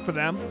need to look for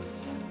them.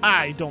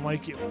 I don't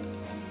like you.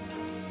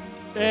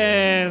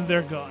 And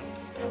they're gone.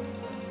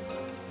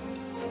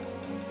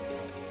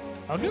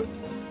 Hagu?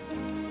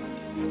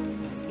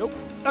 Nope.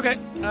 Okay,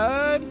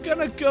 I'm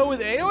gonna go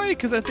with Aoi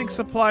because I think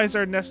supplies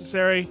are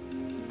necessary.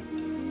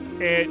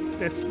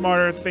 It's a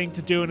smarter thing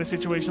to do in a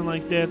situation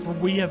like this where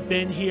we have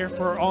been here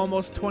for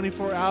almost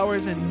 24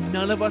 hours and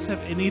none of us have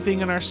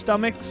anything in our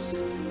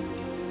stomachs.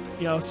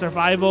 You know,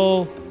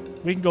 survival,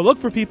 we can go look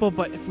for people,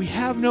 but if we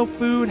have no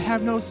food,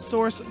 have no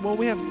source, well,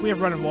 we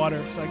have running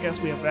water, so I guess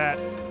we have that.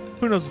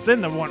 Who knows what's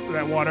in that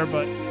water,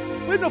 but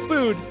if we have no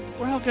food,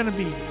 we're all gonna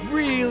be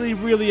really,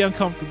 really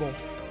uncomfortable.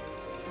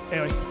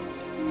 Anyway.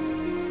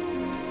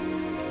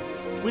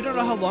 We don't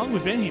know how long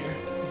we've been here.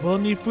 We'll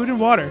need food and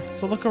water,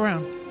 so look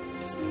around.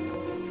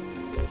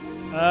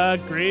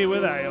 Agree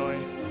with Aoi.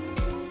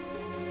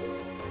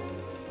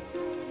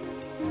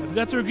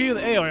 forgot to agree with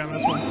Aoi on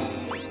this one.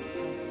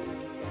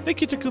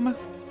 Thank you, Takuma.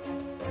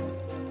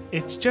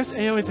 It's just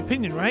Aoi's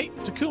opinion, right?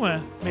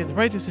 Takuma made the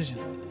right decision.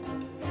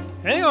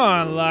 Hang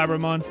on,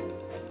 Labramon.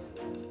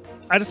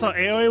 I just thought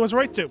Aoi was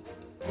right too.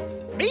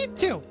 Me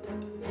too.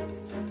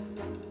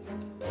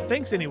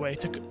 Thanks anyway,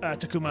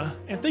 Takuma.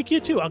 And thank you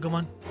too,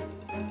 Agumon.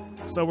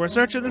 So we're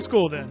searching the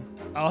school then.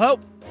 I'll help.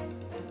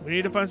 We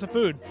need to find some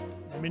food.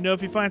 Let me know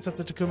if you find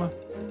something, Takuma.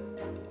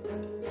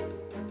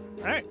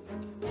 Alright.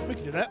 We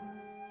can do that.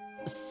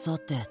 さ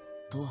て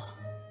と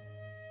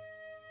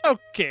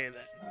Okay then.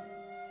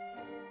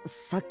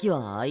 さっき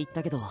はああ言っ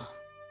たけど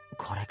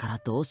これから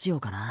どうしよう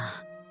かな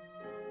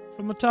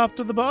From the top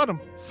to the bottom.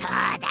 そう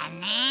だ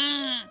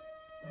ね。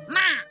ま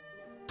あ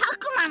タ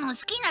クマの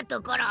好きな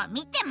ところを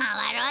見て回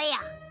ろうよ。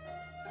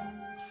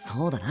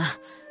そうだな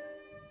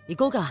行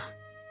こうか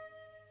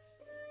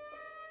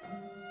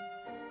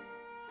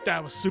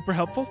That was super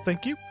helpful.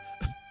 Thank you.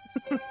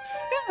 Yeah,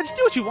 just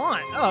do what you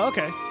want. Oh,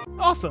 okay.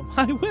 Awesome.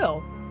 I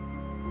will.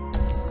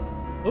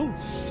 Oh.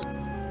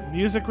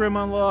 Music room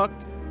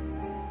unlocked.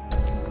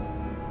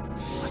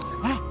 What's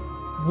that?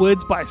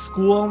 Woods by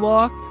school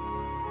unlocked.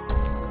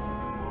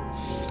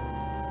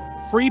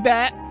 Free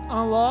bat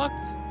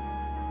unlocked.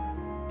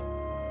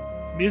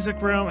 Music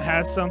room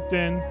has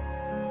something.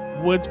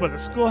 Woods by the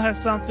school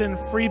has something.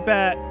 Free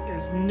bat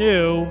is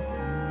new.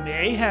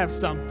 May have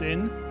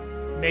something.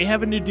 May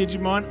have a new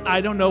Digimon.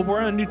 I don't know. We're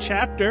on a new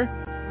chapter.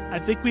 I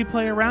think we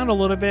play around a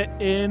little bit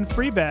in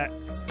Free Bat.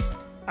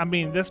 I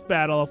mean, this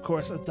battle, of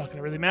course, it's not going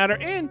to really matter.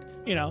 And,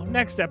 you know,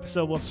 next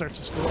episode, we'll search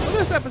the school. For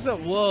this episode,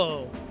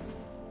 whoa.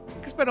 I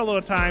can spend a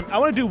little time. I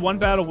want to do one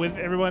battle with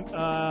everyone.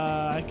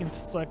 I can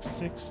select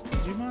 6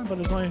 Digimon, but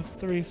there's only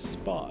 3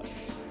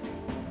 spots.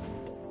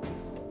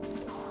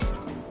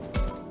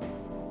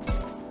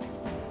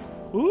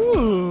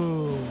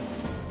 Ooh.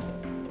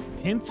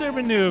 Pincer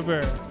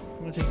maneuver. I'm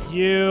going to take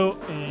you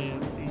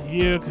and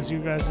you because you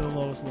guys are the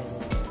lowest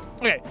level.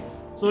 Okay,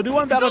 so we'll do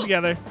one battle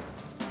together.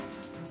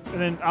 And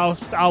then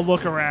I'll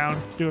look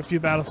around, do a few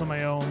battles on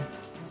my own.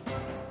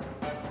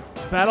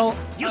 This battle,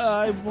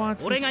 I want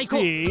to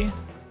see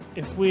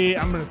if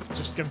I'm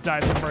just gonna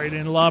dive him right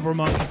in.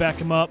 Labramon can back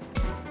him up,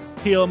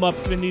 heal him up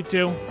if we need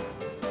to.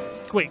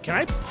 Wait, can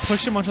I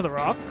push him onto the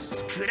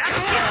rocks?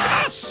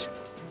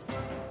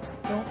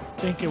 Don't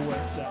think it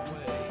works that way.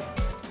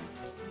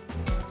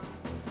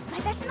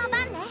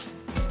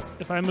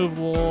 If I move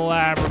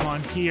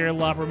Labramon here,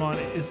 Labramon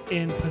is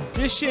in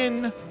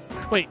position.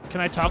 Wait, can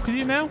I talk with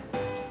you now?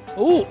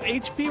 Oh,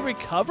 HP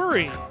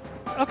recovery.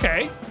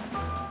 Okay.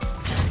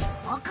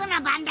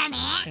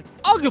 And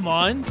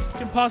Agumon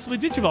can possibly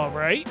Digivolve,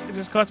 right? It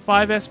just costs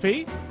 5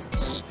 SP.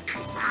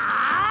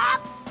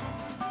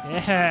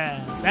 Yeah,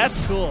 that's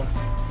cool.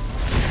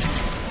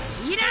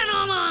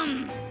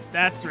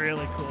 That's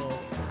really cool.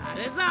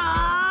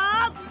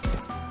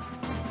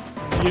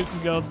 You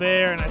can go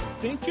there, and I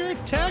think your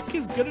attack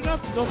is good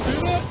enough to go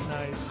through that.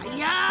 Nice.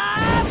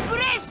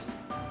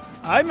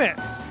 I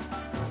miss.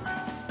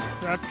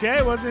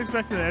 Okay, wasn't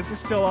expecting that. Is this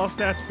still all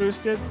stats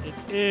boosted? It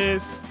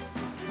is.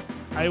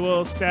 I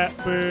will stat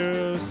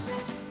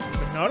boost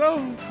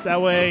Minato.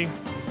 That way.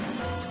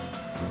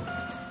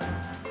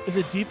 Is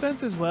it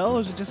defense as well,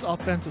 or is it just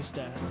offensive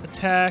stats?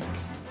 Attack.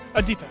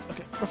 Defense.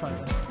 Okay, we're fine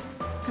then.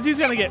 Because he's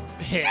going to get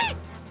hit.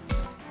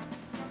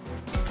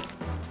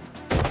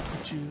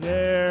 Put you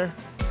there.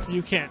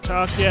 You can't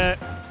talk yet.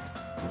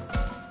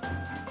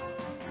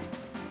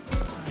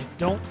 I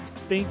don't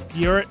think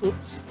your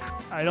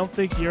I don't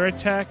think your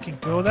attack can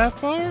go that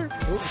far.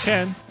 Oh, it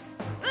can.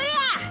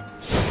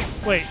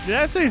 Wait, did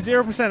I say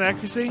 0%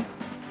 accuracy?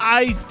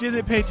 I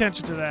didn't pay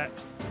attention to that.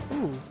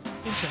 Ooh,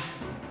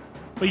 interesting.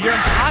 But you're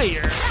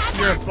higher.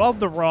 You're above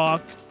the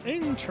rock.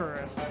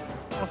 Interesting.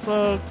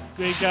 Also,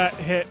 they got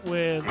hit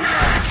with.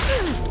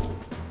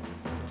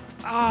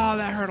 Ah,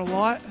 that hurt a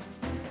lot.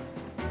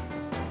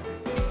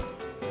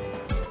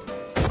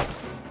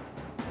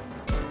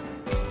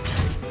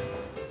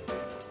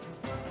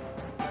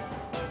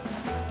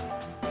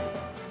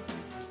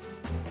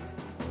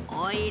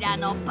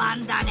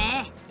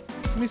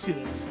 Let me see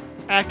this.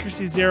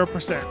 Accuracy 0%.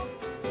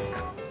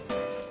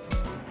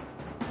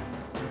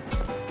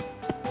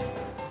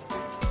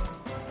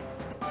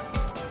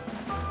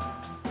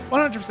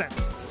 %.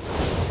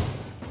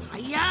 I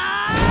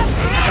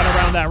got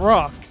around that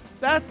rock.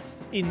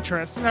 That's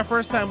interesting. Our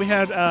first time we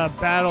had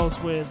battles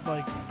with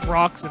like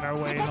rocks in our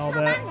way and all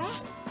that.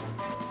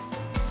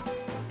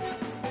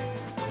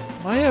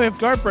 Oh yeah, we have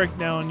guard break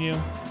now on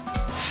you.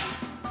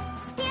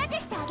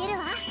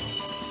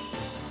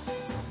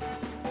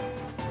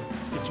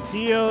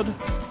 Healed.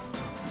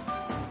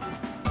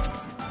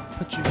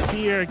 Put you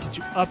here, get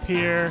you up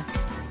here.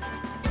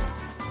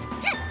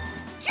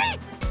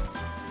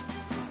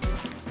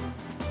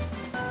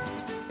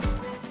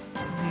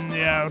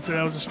 Yeah, so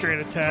that was a straight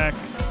attack.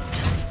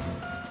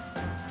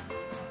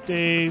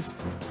 Dazed.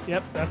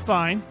 Yep, that's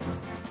fine.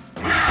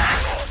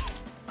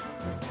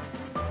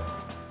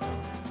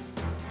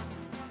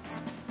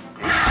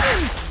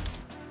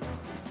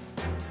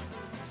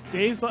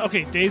 Dazed.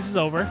 Okay, Dazed is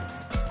over.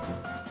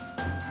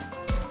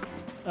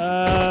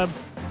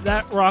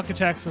 That rock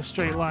attack's a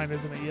straight line,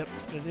 isn't it? Yep,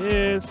 it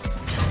is.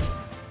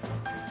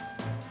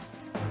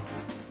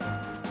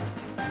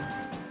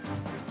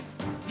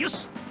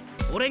 Yosh!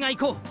 俺が行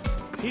こ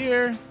う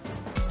Here.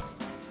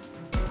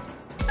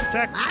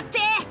 Attack. 待って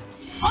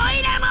オ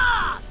イラも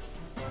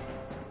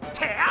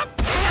てやっ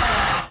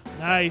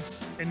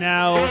Nice. And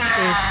now, if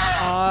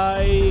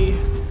I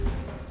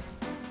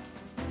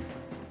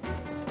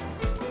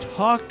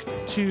talk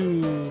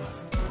to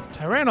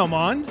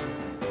Tyrannomon,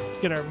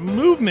 get our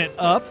movement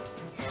up.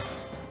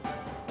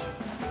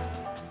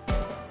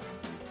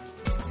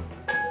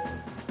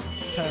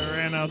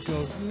 Tyranno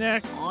goes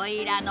next. オ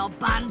イラの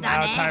番だ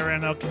Now ね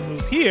Tyranno can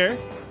move here.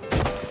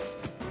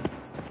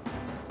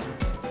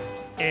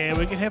 And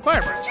we can hit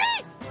Fire Breath.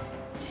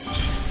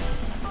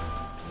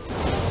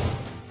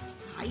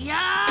 は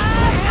や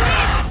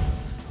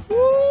Woo!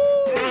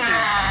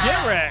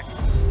 Get wrecked.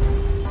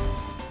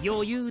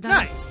 余裕だ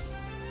Nice.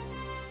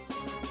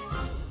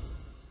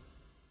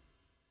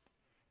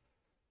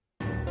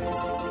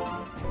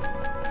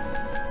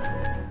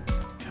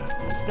 Got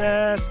some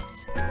stats.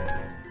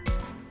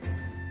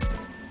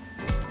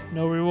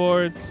 No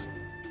rewards.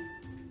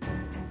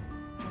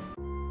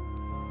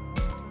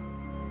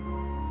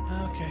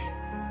 Okay.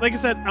 Like I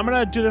said, I'm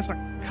gonna do this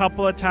a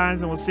couple of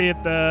times, and we'll see if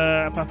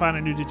I find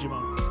a new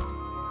Digimon.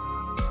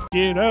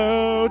 Get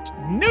out,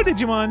 new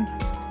Digimon.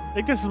 I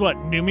think this is what,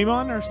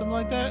 Numimon or something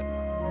like that.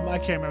 I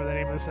can't remember the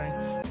name of this thing.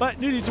 But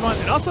new Digimon,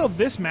 and also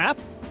this map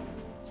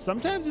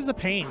sometimes is a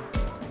pain.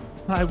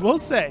 I will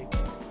say,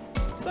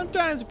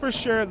 sometimes for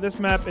sure this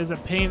map is a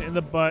pain in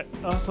the butt.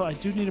 Also, I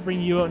do need to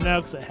bring you out now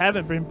because I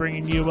haven't been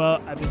bringing you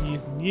out. I've been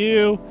using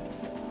you,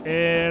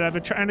 and I've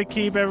been trying to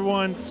keep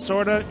everyone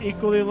sort of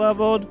equally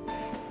leveled.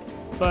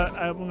 But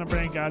I'm gonna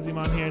bring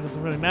Gazimon here. It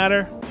doesn't really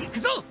matter. 行く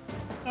ぞ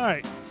All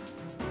right.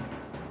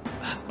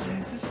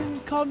 Is this thing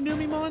called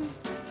Numimon?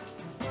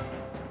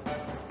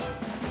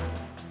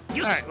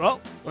 よ All し right. Well,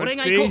俺 let's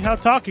が see 行こう how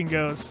talking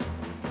goes.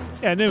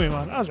 Yeah,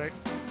 Numimon. I was right.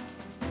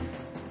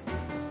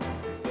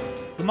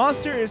 The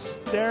monster is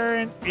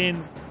staring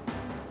in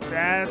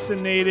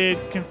fascinated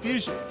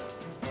confusion.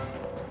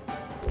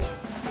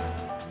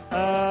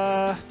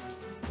 I'm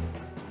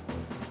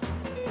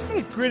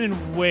gonna grin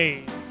and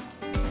wave.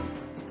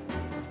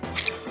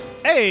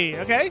 Hey,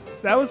 okay,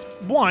 that was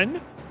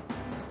one.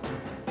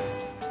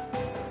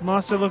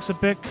 Monster looks a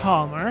bit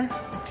calmer.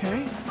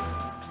 Okay.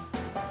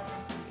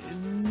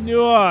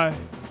 No.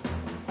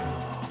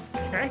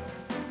 Okay.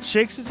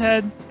 Shakes his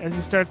head as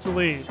he starts to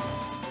leave.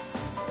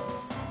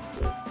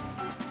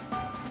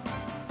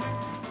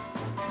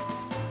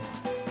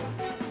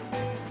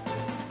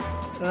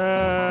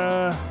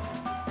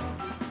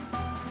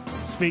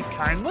 Speak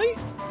kindly?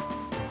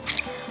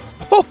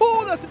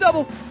 Oh, that's a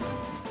double.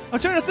 I'm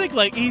trying to think,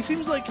 like, he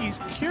seems like he's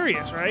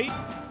curious, right?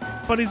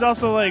 But he's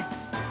also like,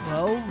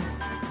 well,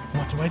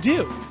 what do I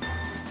do?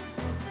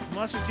 The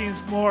monster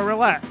seems more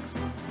relaxed.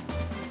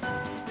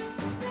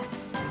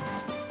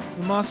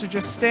 The monster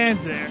just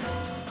stands there.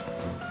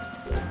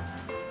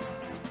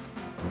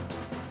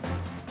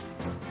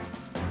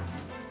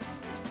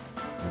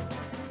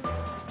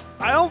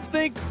 I don't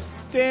think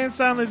stand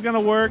silently is gonna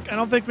work. I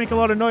don't think make a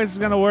lot of noise is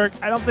gonna work.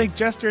 I don't think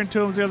gesture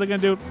into him is really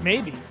gonna do.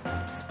 Maybe.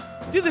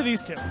 It's either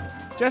these two.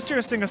 Gesture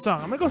or sing a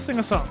song. I'm gonna go sing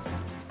a song.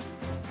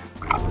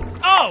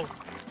 Oh!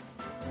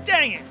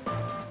 Dang it!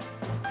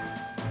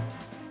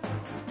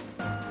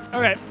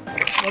 Okay.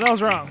 Well, that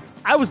was wrong.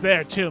 I was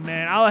there too,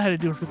 man. All I had to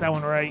do was get that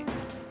one right.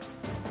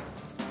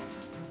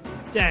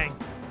 Dang.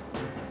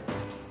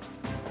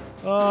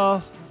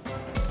 Oh,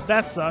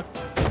 that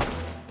sucked.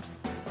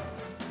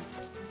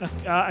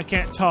 I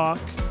can't talk.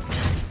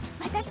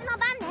 私の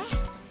番ね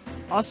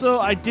Also,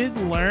 I did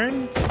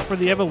learn for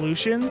the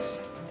evolutions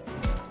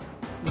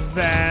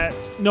that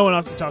no one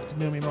else can talk to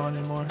Numimon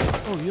anymore.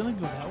 Oh, you only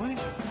go that way?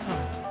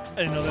 Oh, I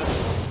didn't know that.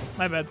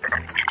 My bad.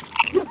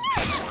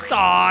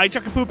 Aw, I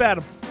chucked a poop at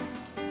him.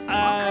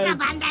 僕の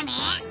番だね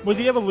With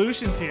the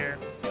evolutions here,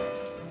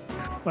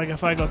 like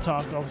if I go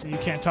talk, obviously you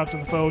can't talk to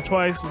the foe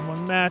twice in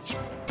one match.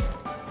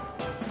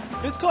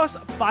 This costs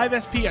 5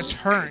 SP a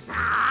turn.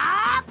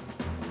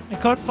 It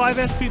costs 5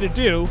 SP to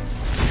do,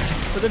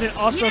 but then it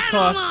also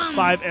costs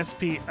 5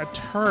 SP a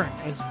turn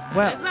as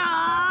well.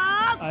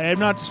 I am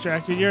not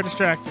distracted. You're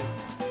distracted.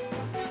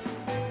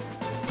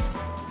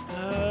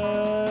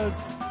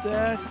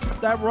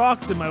 That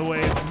rock's in my way.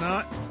 If I'm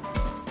not,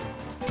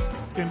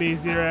 it's gonna be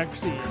 0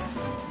 accuracy.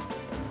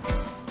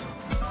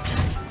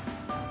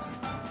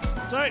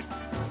 It's alright.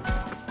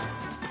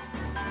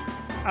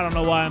 I don't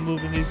know why I'm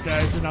moving these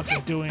guys. They're not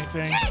gonna do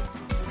anything.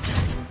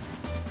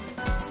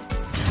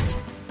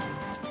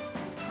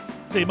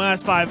 See,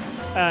 minus 5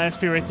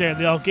 SP right there.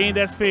 They all gained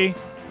SP,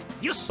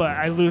 but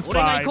I lose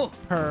 5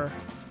 per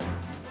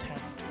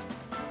attempt.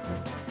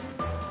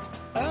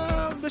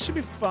 This should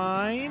be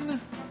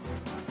fine.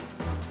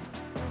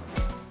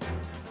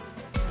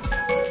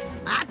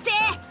 待って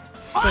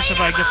Especially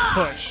if I get the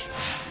push.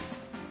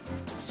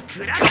 ス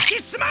クラッ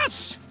チスマッ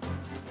シュ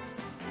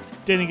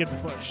Didn't get the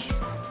push.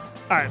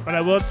 Alright, but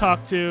I will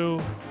talk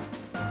to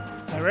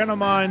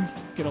Tyrannomon.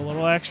 Get a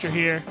little extra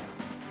here.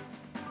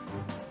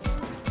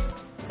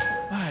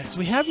 Alright, so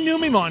we have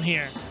Numemon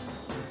here.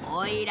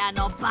 おいら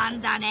の番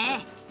だ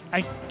ね。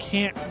 I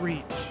can't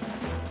reach.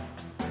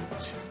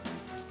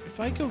 If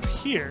I go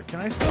here, can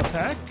I still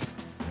attack?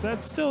 Is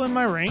that still in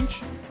my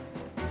range?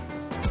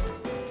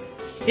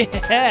 俺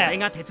Yeah!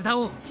 が手伝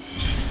おう。フ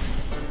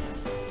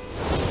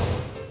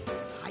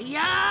ァイ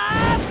ヤ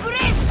ーブレ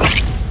ス。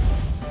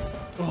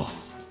 Oh,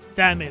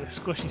 that made a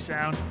squishy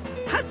sound.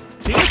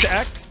 Team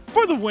attack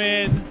for the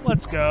win.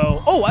 Let's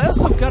go. Oh, I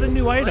also got a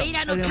new お item. い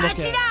ら I の didn't 勝 look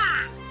ち at. だ。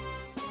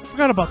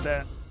 Forgot about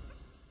that.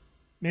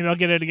 Maybe I'll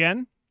get it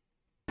again.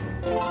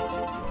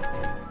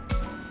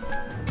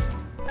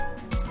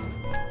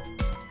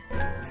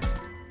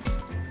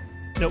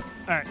 Nope.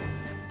 Alright.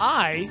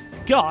 I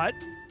got...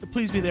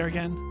 Please be there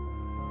again.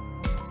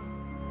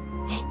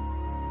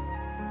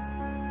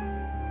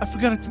 I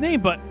forgot its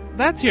name, but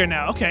that's here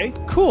now. Okay,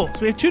 cool.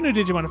 So we have 2 new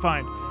Digimon to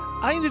find.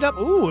 I ended up...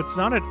 Ooh, it's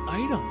not an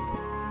item.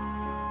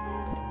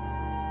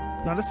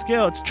 Not a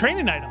skill. It's a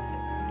training item.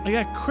 I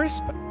got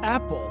Crisp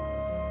Apple.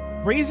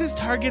 Raises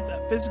targets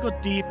at physical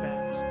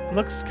defense.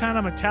 Looks kind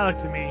of metallic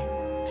to me.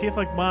 Teeth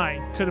like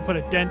mine. Could have put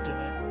a dent in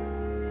it.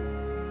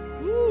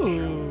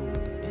 Ooh,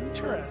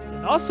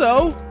 interesting.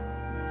 Also,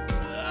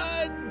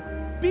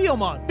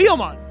 Beomon.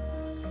 Beomon.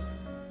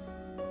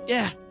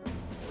 Yeah.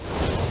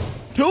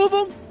 2 of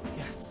them?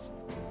 Yes.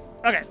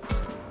 Okay.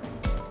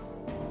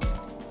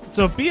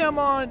 So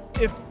Beomon,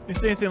 if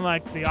it's anything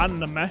like the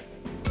anime,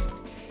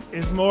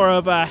 is more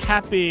of a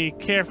happy,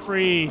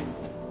 carefree,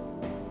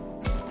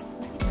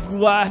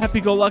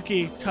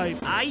 happy-go-lucky type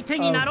相手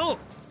になろう。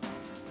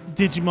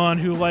 Digimon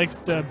who likes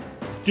to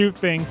do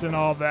things and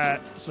all that.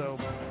 So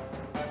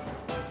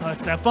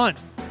likes to have fun.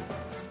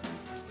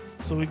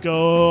 So we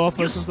go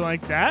for something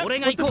like that.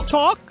 With the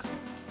talk.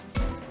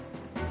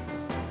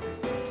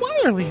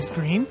 Why are leaves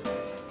green?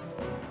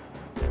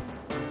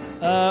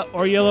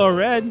 Or yellow or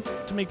red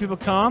to make people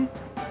calm.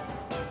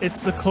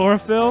 It's the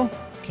chlorophyll.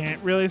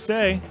 Can't really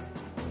say.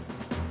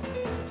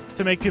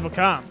 To make people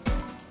calm.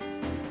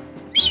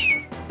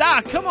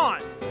 Ah, come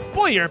on!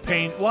 Boy, you're a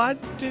pain. Well, I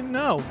didn't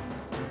know.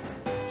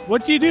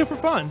 What do you do for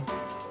fun?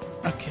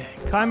 Okay,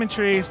 climbing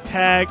trees,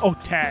 tag. Oh,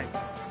 tag.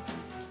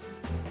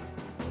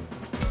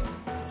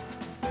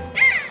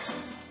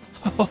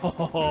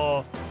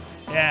 Oh,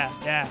 yeah,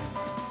 yeah.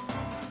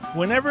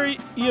 Whenever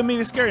you meet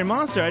a scary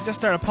monster, I just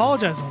start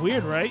apologizing.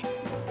 Weird, right?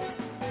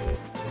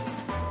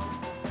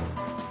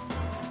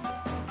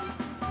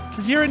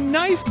 Because you're a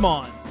nice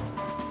mon.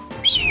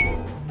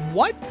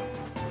 What?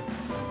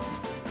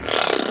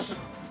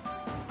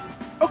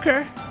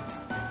 Okay.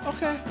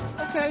 Okay.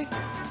 Okay.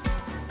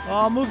 Well,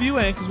 I'll move you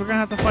in because we're going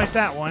to have to fight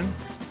that one.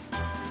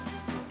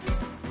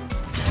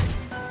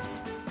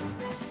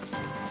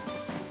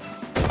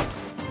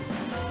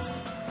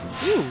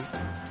 Ooh.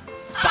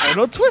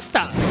 Spiral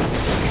Twister.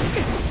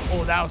 Okay.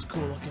 Oh, that was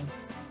cool looking.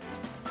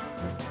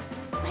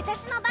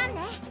 私の番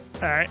ね。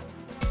 Alright.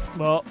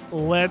 Well,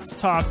 let's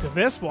talk to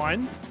this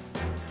one.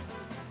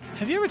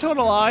 Have you ever told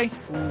a lie?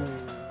 Ooh.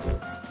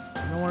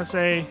 I don't want to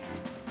say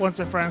once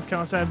their friends come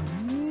and said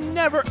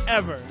never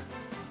ever.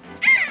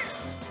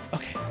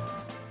 Okay.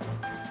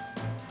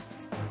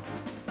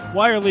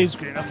 Why are leaves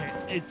green? Okay.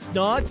 It's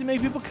not to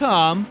make people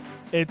calm.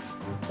 It's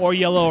or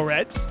yellow or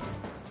red.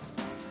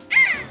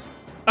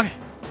 Okay.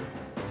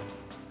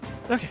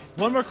 Okay.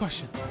 One more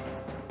question.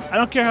 I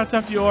don't care how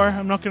tough you are.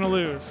 I'm not going to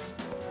lose.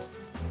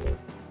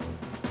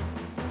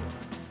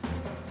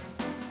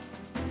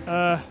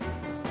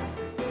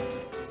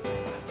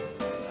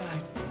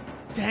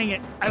 Dang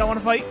it. I don't want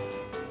to fight.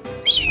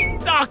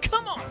 Ah,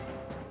 come on.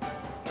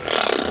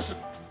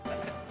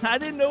 I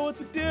didn't know what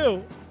to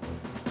do.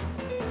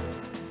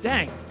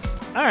 Dang.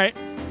 All right.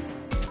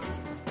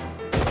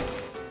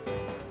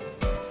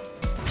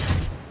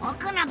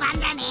 僕の番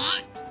だね。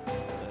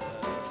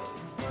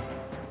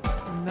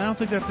 I don't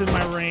think that's in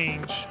my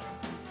range.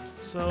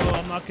 So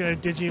I'm not going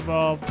to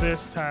Digivolve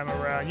this time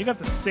around. You got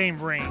the same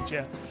range,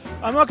 yeah.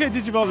 I'm not going to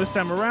Digivolve this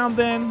time around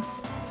then.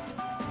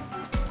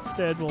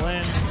 Instead, we'll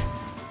end.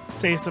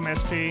 Save some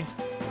SP.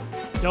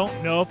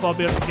 Don't know if I'll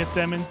be able to get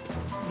them in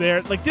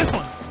there. Like this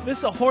one. This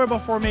is a horrible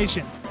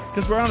formation.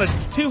 Because we're on a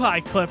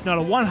 2-high cliff, not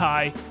a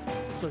 1-high.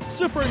 So it's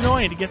super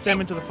annoying to get them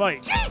into the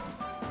fight.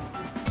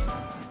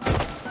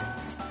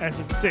 As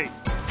you can see.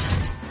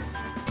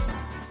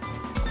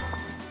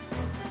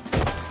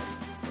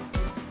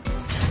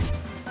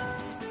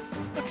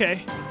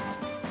 Okay.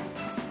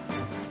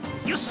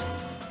 よし、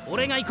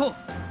俺が行こう。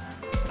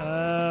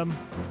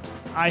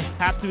 I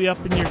have to be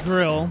up in your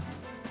grill.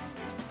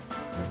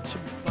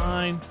 Should be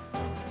fine.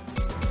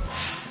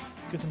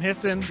 Let's get some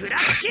hits in. クラ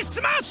ッチ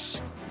スマッシ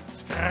ュ。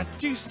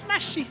 Scratchy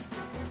smashy.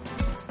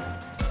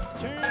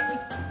 Turn.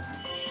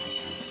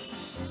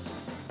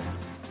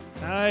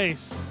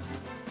 Nice.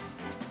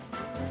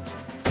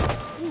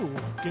 Ooh,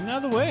 getting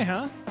out of the way,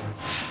 huh?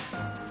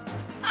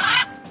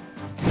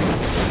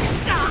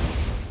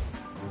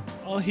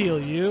 I'll heal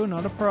you,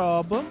 not a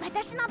problem.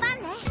 私の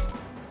番ね。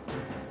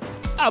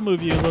 I'll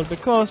move you a little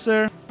bit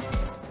closer.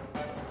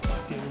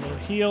 Just give a little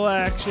heal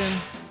action.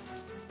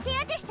 手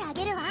当ててあ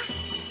げるわ。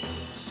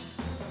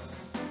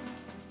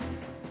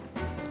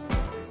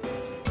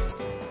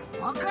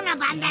僕の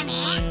番だね。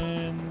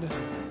 And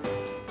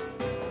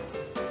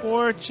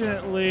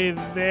fortunately,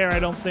 there, I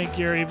don't think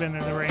you're even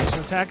in the range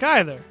to attack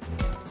either.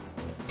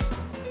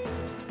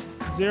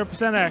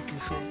 0%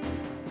 accuracy.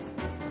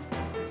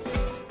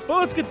 But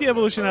let's get the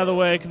evolution out of the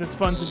way because it's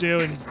fun to do,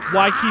 and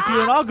why keep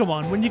you an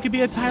Agumon when you could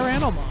be a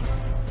Tyrannomon?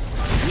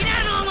 ティ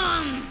ラノモン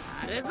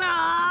あるぞー。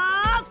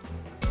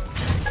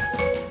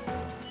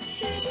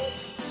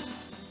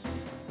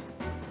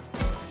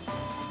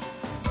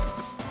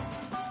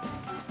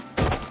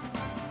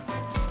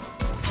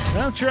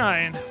 I'm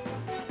trying.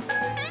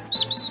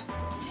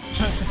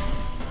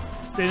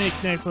 They make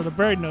nice little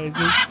bird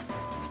noises.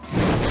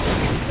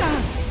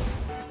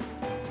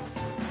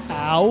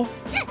 Ow. Oh,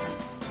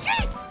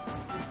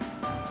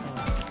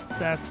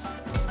 that's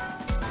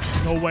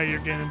no way you're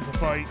getting into the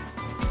fight.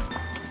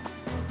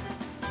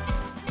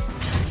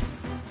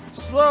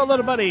 Slow,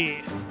 little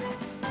buddy.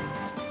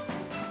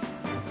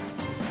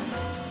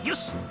 よ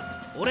し、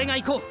俺が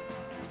行こう。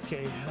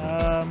 Okay,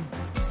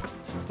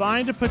 it's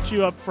fine to put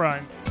you up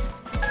front.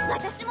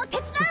 私も手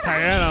伝う Because わ。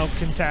 Tyranno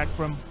can attack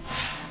from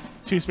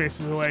 2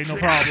 spaces away, no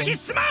problem.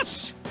 スマッ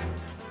シュ。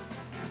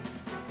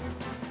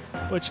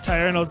 Which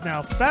Tyranno's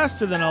now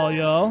faster than all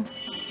y'all.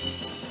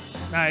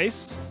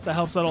 Nice. That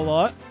helps out a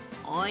lot.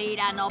 おい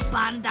らの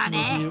番だ Move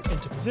ね。 you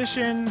into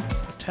position.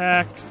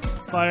 Attack.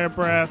 Fire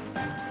breath.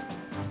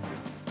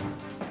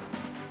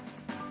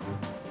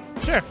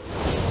 Sure.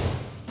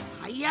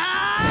 ファイヤ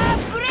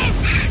ーブレ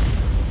ス。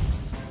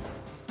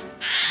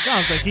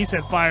 Sounds like he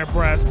said fire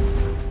breath.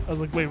 I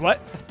was like, wait,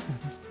 what?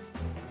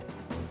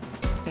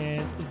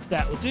 And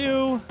that will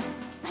do.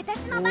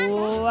 私の番ね。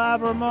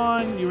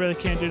 Labramon, you really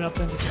can't do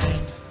nothing. Just stand.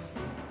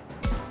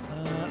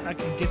 I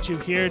can get you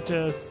here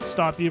to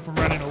stop you from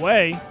running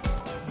away.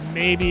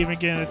 Maybe even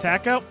get an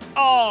attack out.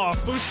 Oh,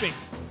 boost me.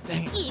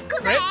 Dang it. 行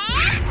くぜ。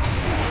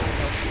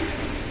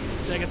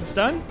 Did I get the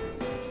stun?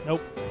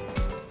 Nope.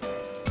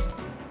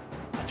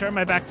 I turn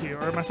my back to you,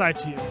 or my side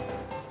to you.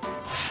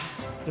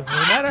 Doesn't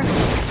really matter.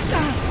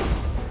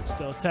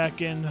 Still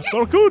attacking.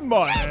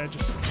 Gokunmon!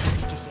 Just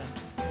end.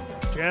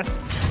 Just.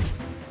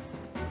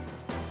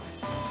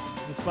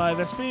 It's 5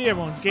 SP.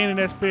 Everyone's gaining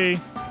SP.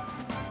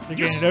 They're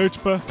gaining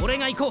HP. 俺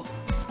が行こう。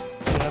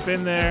 Get up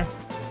in there.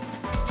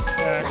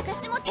 Attack.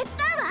 私も手伝う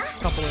わ。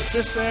 Couple of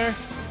assists there.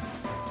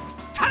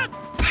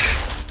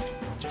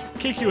 Just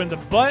kick you in the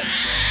butt.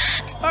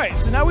 Alright,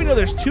 so now we know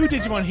there's 2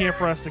 Digimon here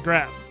for us to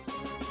grab.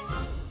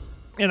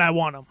 And I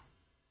want them.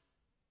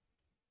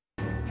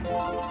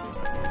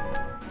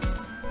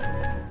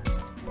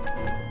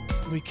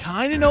 We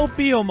kind of know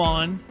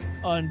Biomon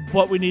on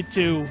what we need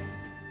to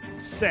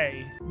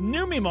say.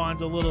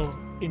 Numimon's a little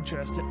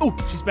interested. Oh,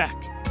 she's back.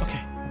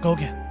 Okay, we'll go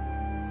again.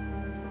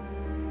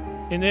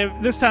 And if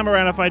this time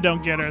around, if I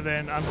don't get her,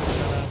 then I'm just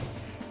gonna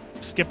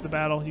skip the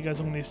battle. You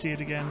guys won't need to see it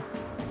again.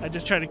 I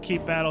just try to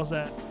keep battles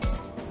that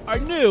are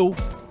new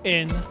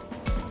in.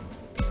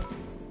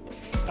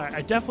 Alright,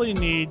 I definitely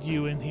need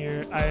you in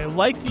here. I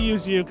like to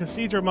use you because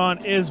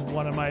Seadramon is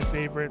one of my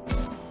favorites.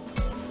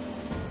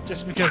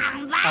 Just because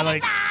I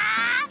like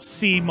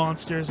sea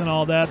monsters and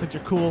all that. I think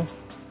they're cool.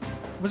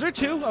 Was there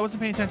 2? I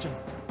wasn't paying attention.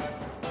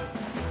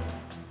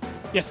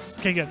 Yes.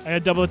 Okay, good. I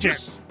had double the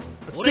chance.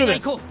 Let's do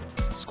this.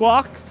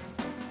 Squawk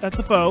at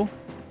the foe.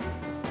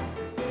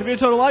 Give me a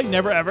total lot.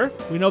 Never ever.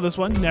 We know this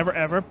one. Never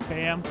ever.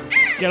 Bam.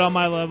 Get on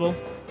my level.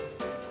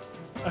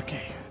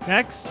 Okay.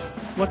 Next.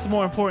 What's the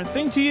more important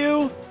thing to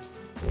you?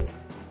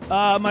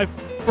 My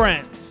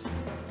friends.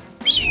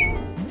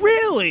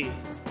 Really?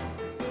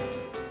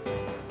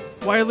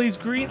 Wiley's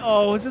green.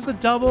 Oh, is this a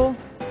double?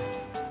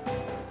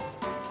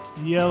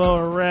 Yellow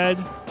or red?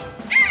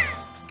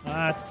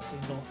 Ah, that's a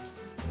single.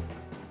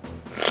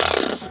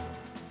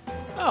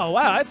 Oh,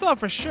 wow. I thought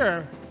for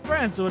sure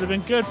friends would have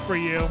been good for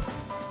you.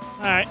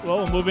 Alright, well,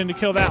 we'll move in to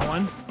kill that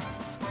one.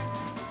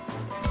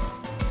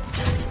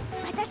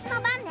 私の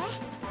番ね。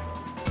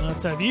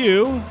 Let's have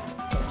you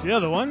talk to the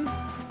other one.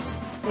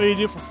 What do you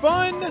do for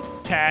fun?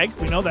 Tag.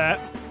 We know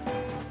that.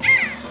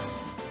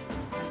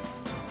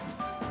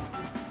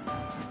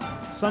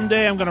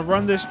 Someday I'm going to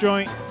run this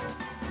joint.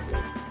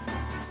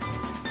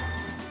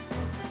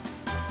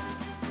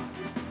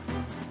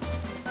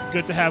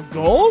 Good to have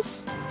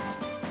goals?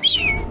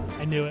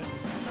 I knew it.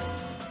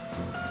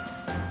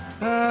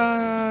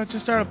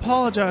 Just start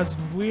apologizing.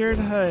 Weird.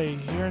 Hey,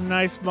 you're a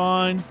nice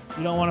mon.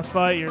 You don't want to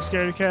fight. You're a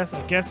scaredy cat.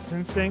 I guess it's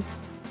instinct.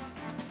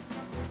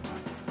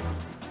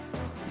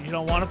 You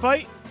don't want to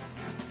fight?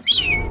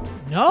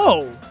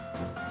 No.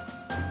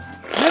 I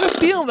had a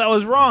feeling that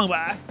was wrong,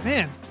 but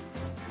man,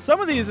 some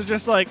of these are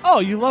just like, oh,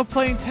 you love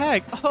playing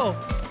tag. Oh,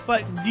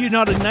 but you're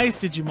not a nice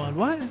Digimon.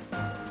 What?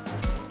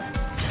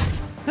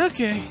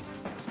 Okay.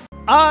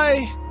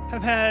 I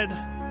have had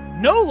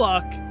no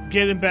luck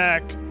getting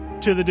back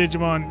to the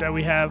Digimon that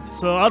we have,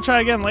 so I'll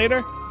try again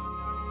later.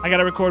 I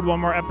gotta record one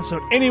more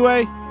episode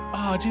anyway.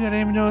 Oh, dude, I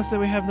didn't even notice that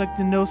we have like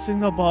the no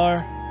signal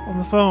bar on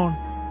the phone.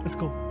 That's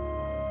cool.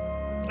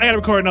 I gotta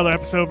record another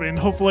episode, and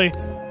hopefully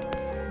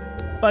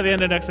by the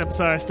end of next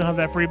episode, I still have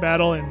that free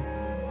battle,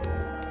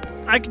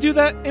 and I could do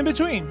that in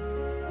between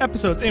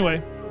episodes.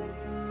 Anyway,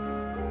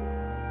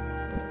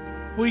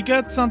 we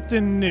got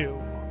something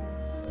new.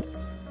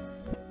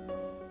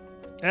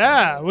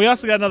 Yeah, we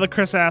also got another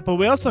Chris Apple.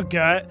 We also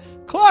got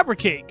Clobber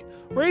Cake.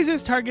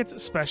 Raises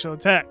target's special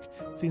attack.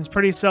 Seems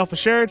pretty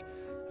self-assured.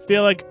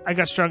 Feel like I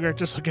got stronger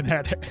just looking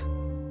at it.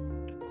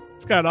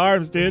 It's got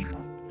arms, dude.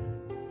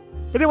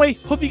 But anyway,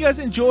 hope you guys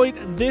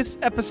enjoyed this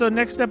episode.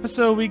 Next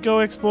episode, we go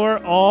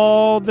explore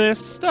all this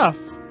stuff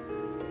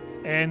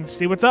and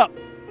see what's up.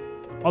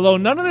 Although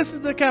none of this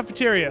is the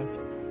cafeteria.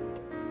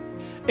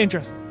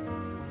 Interesting.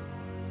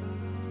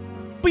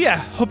 But yeah,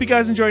 hope you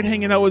guys enjoyed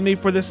hanging out with me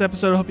for this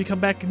episode. I hope you come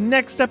back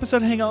next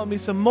episode, hang out with me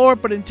some more.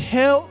 But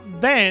until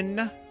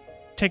then,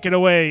 take it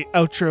away,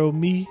 outro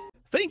me.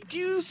 Thank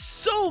you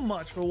so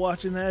much for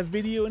watching that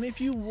video. And if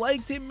you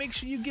liked it, make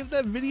sure you give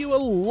that video a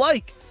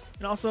like.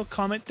 And also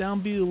comment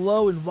down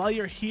below. And while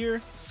you're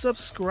here,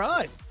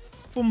 subscribe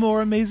for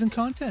more amazing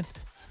content.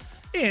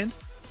 And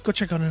go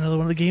check out another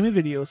one of the gaming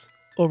videos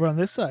over on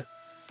this side.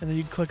 And then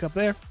you can click up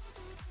there,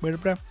 right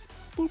up there,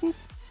 boop, boop.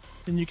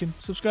 And you can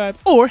subscribe.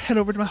 Or head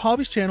over to my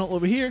hobbies channel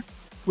over here,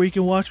 where you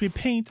can watch me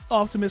paint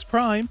Optimus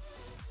Prime,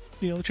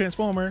 you know, the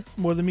Transformer,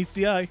 more than meets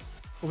the eye,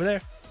 over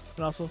there.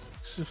 And also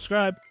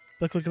subscribe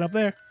by clicking up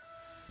there.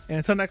 And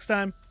until next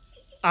time,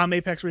 I'm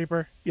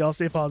ApexReaper. Y'all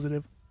stay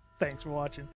positive. Thanks for watching.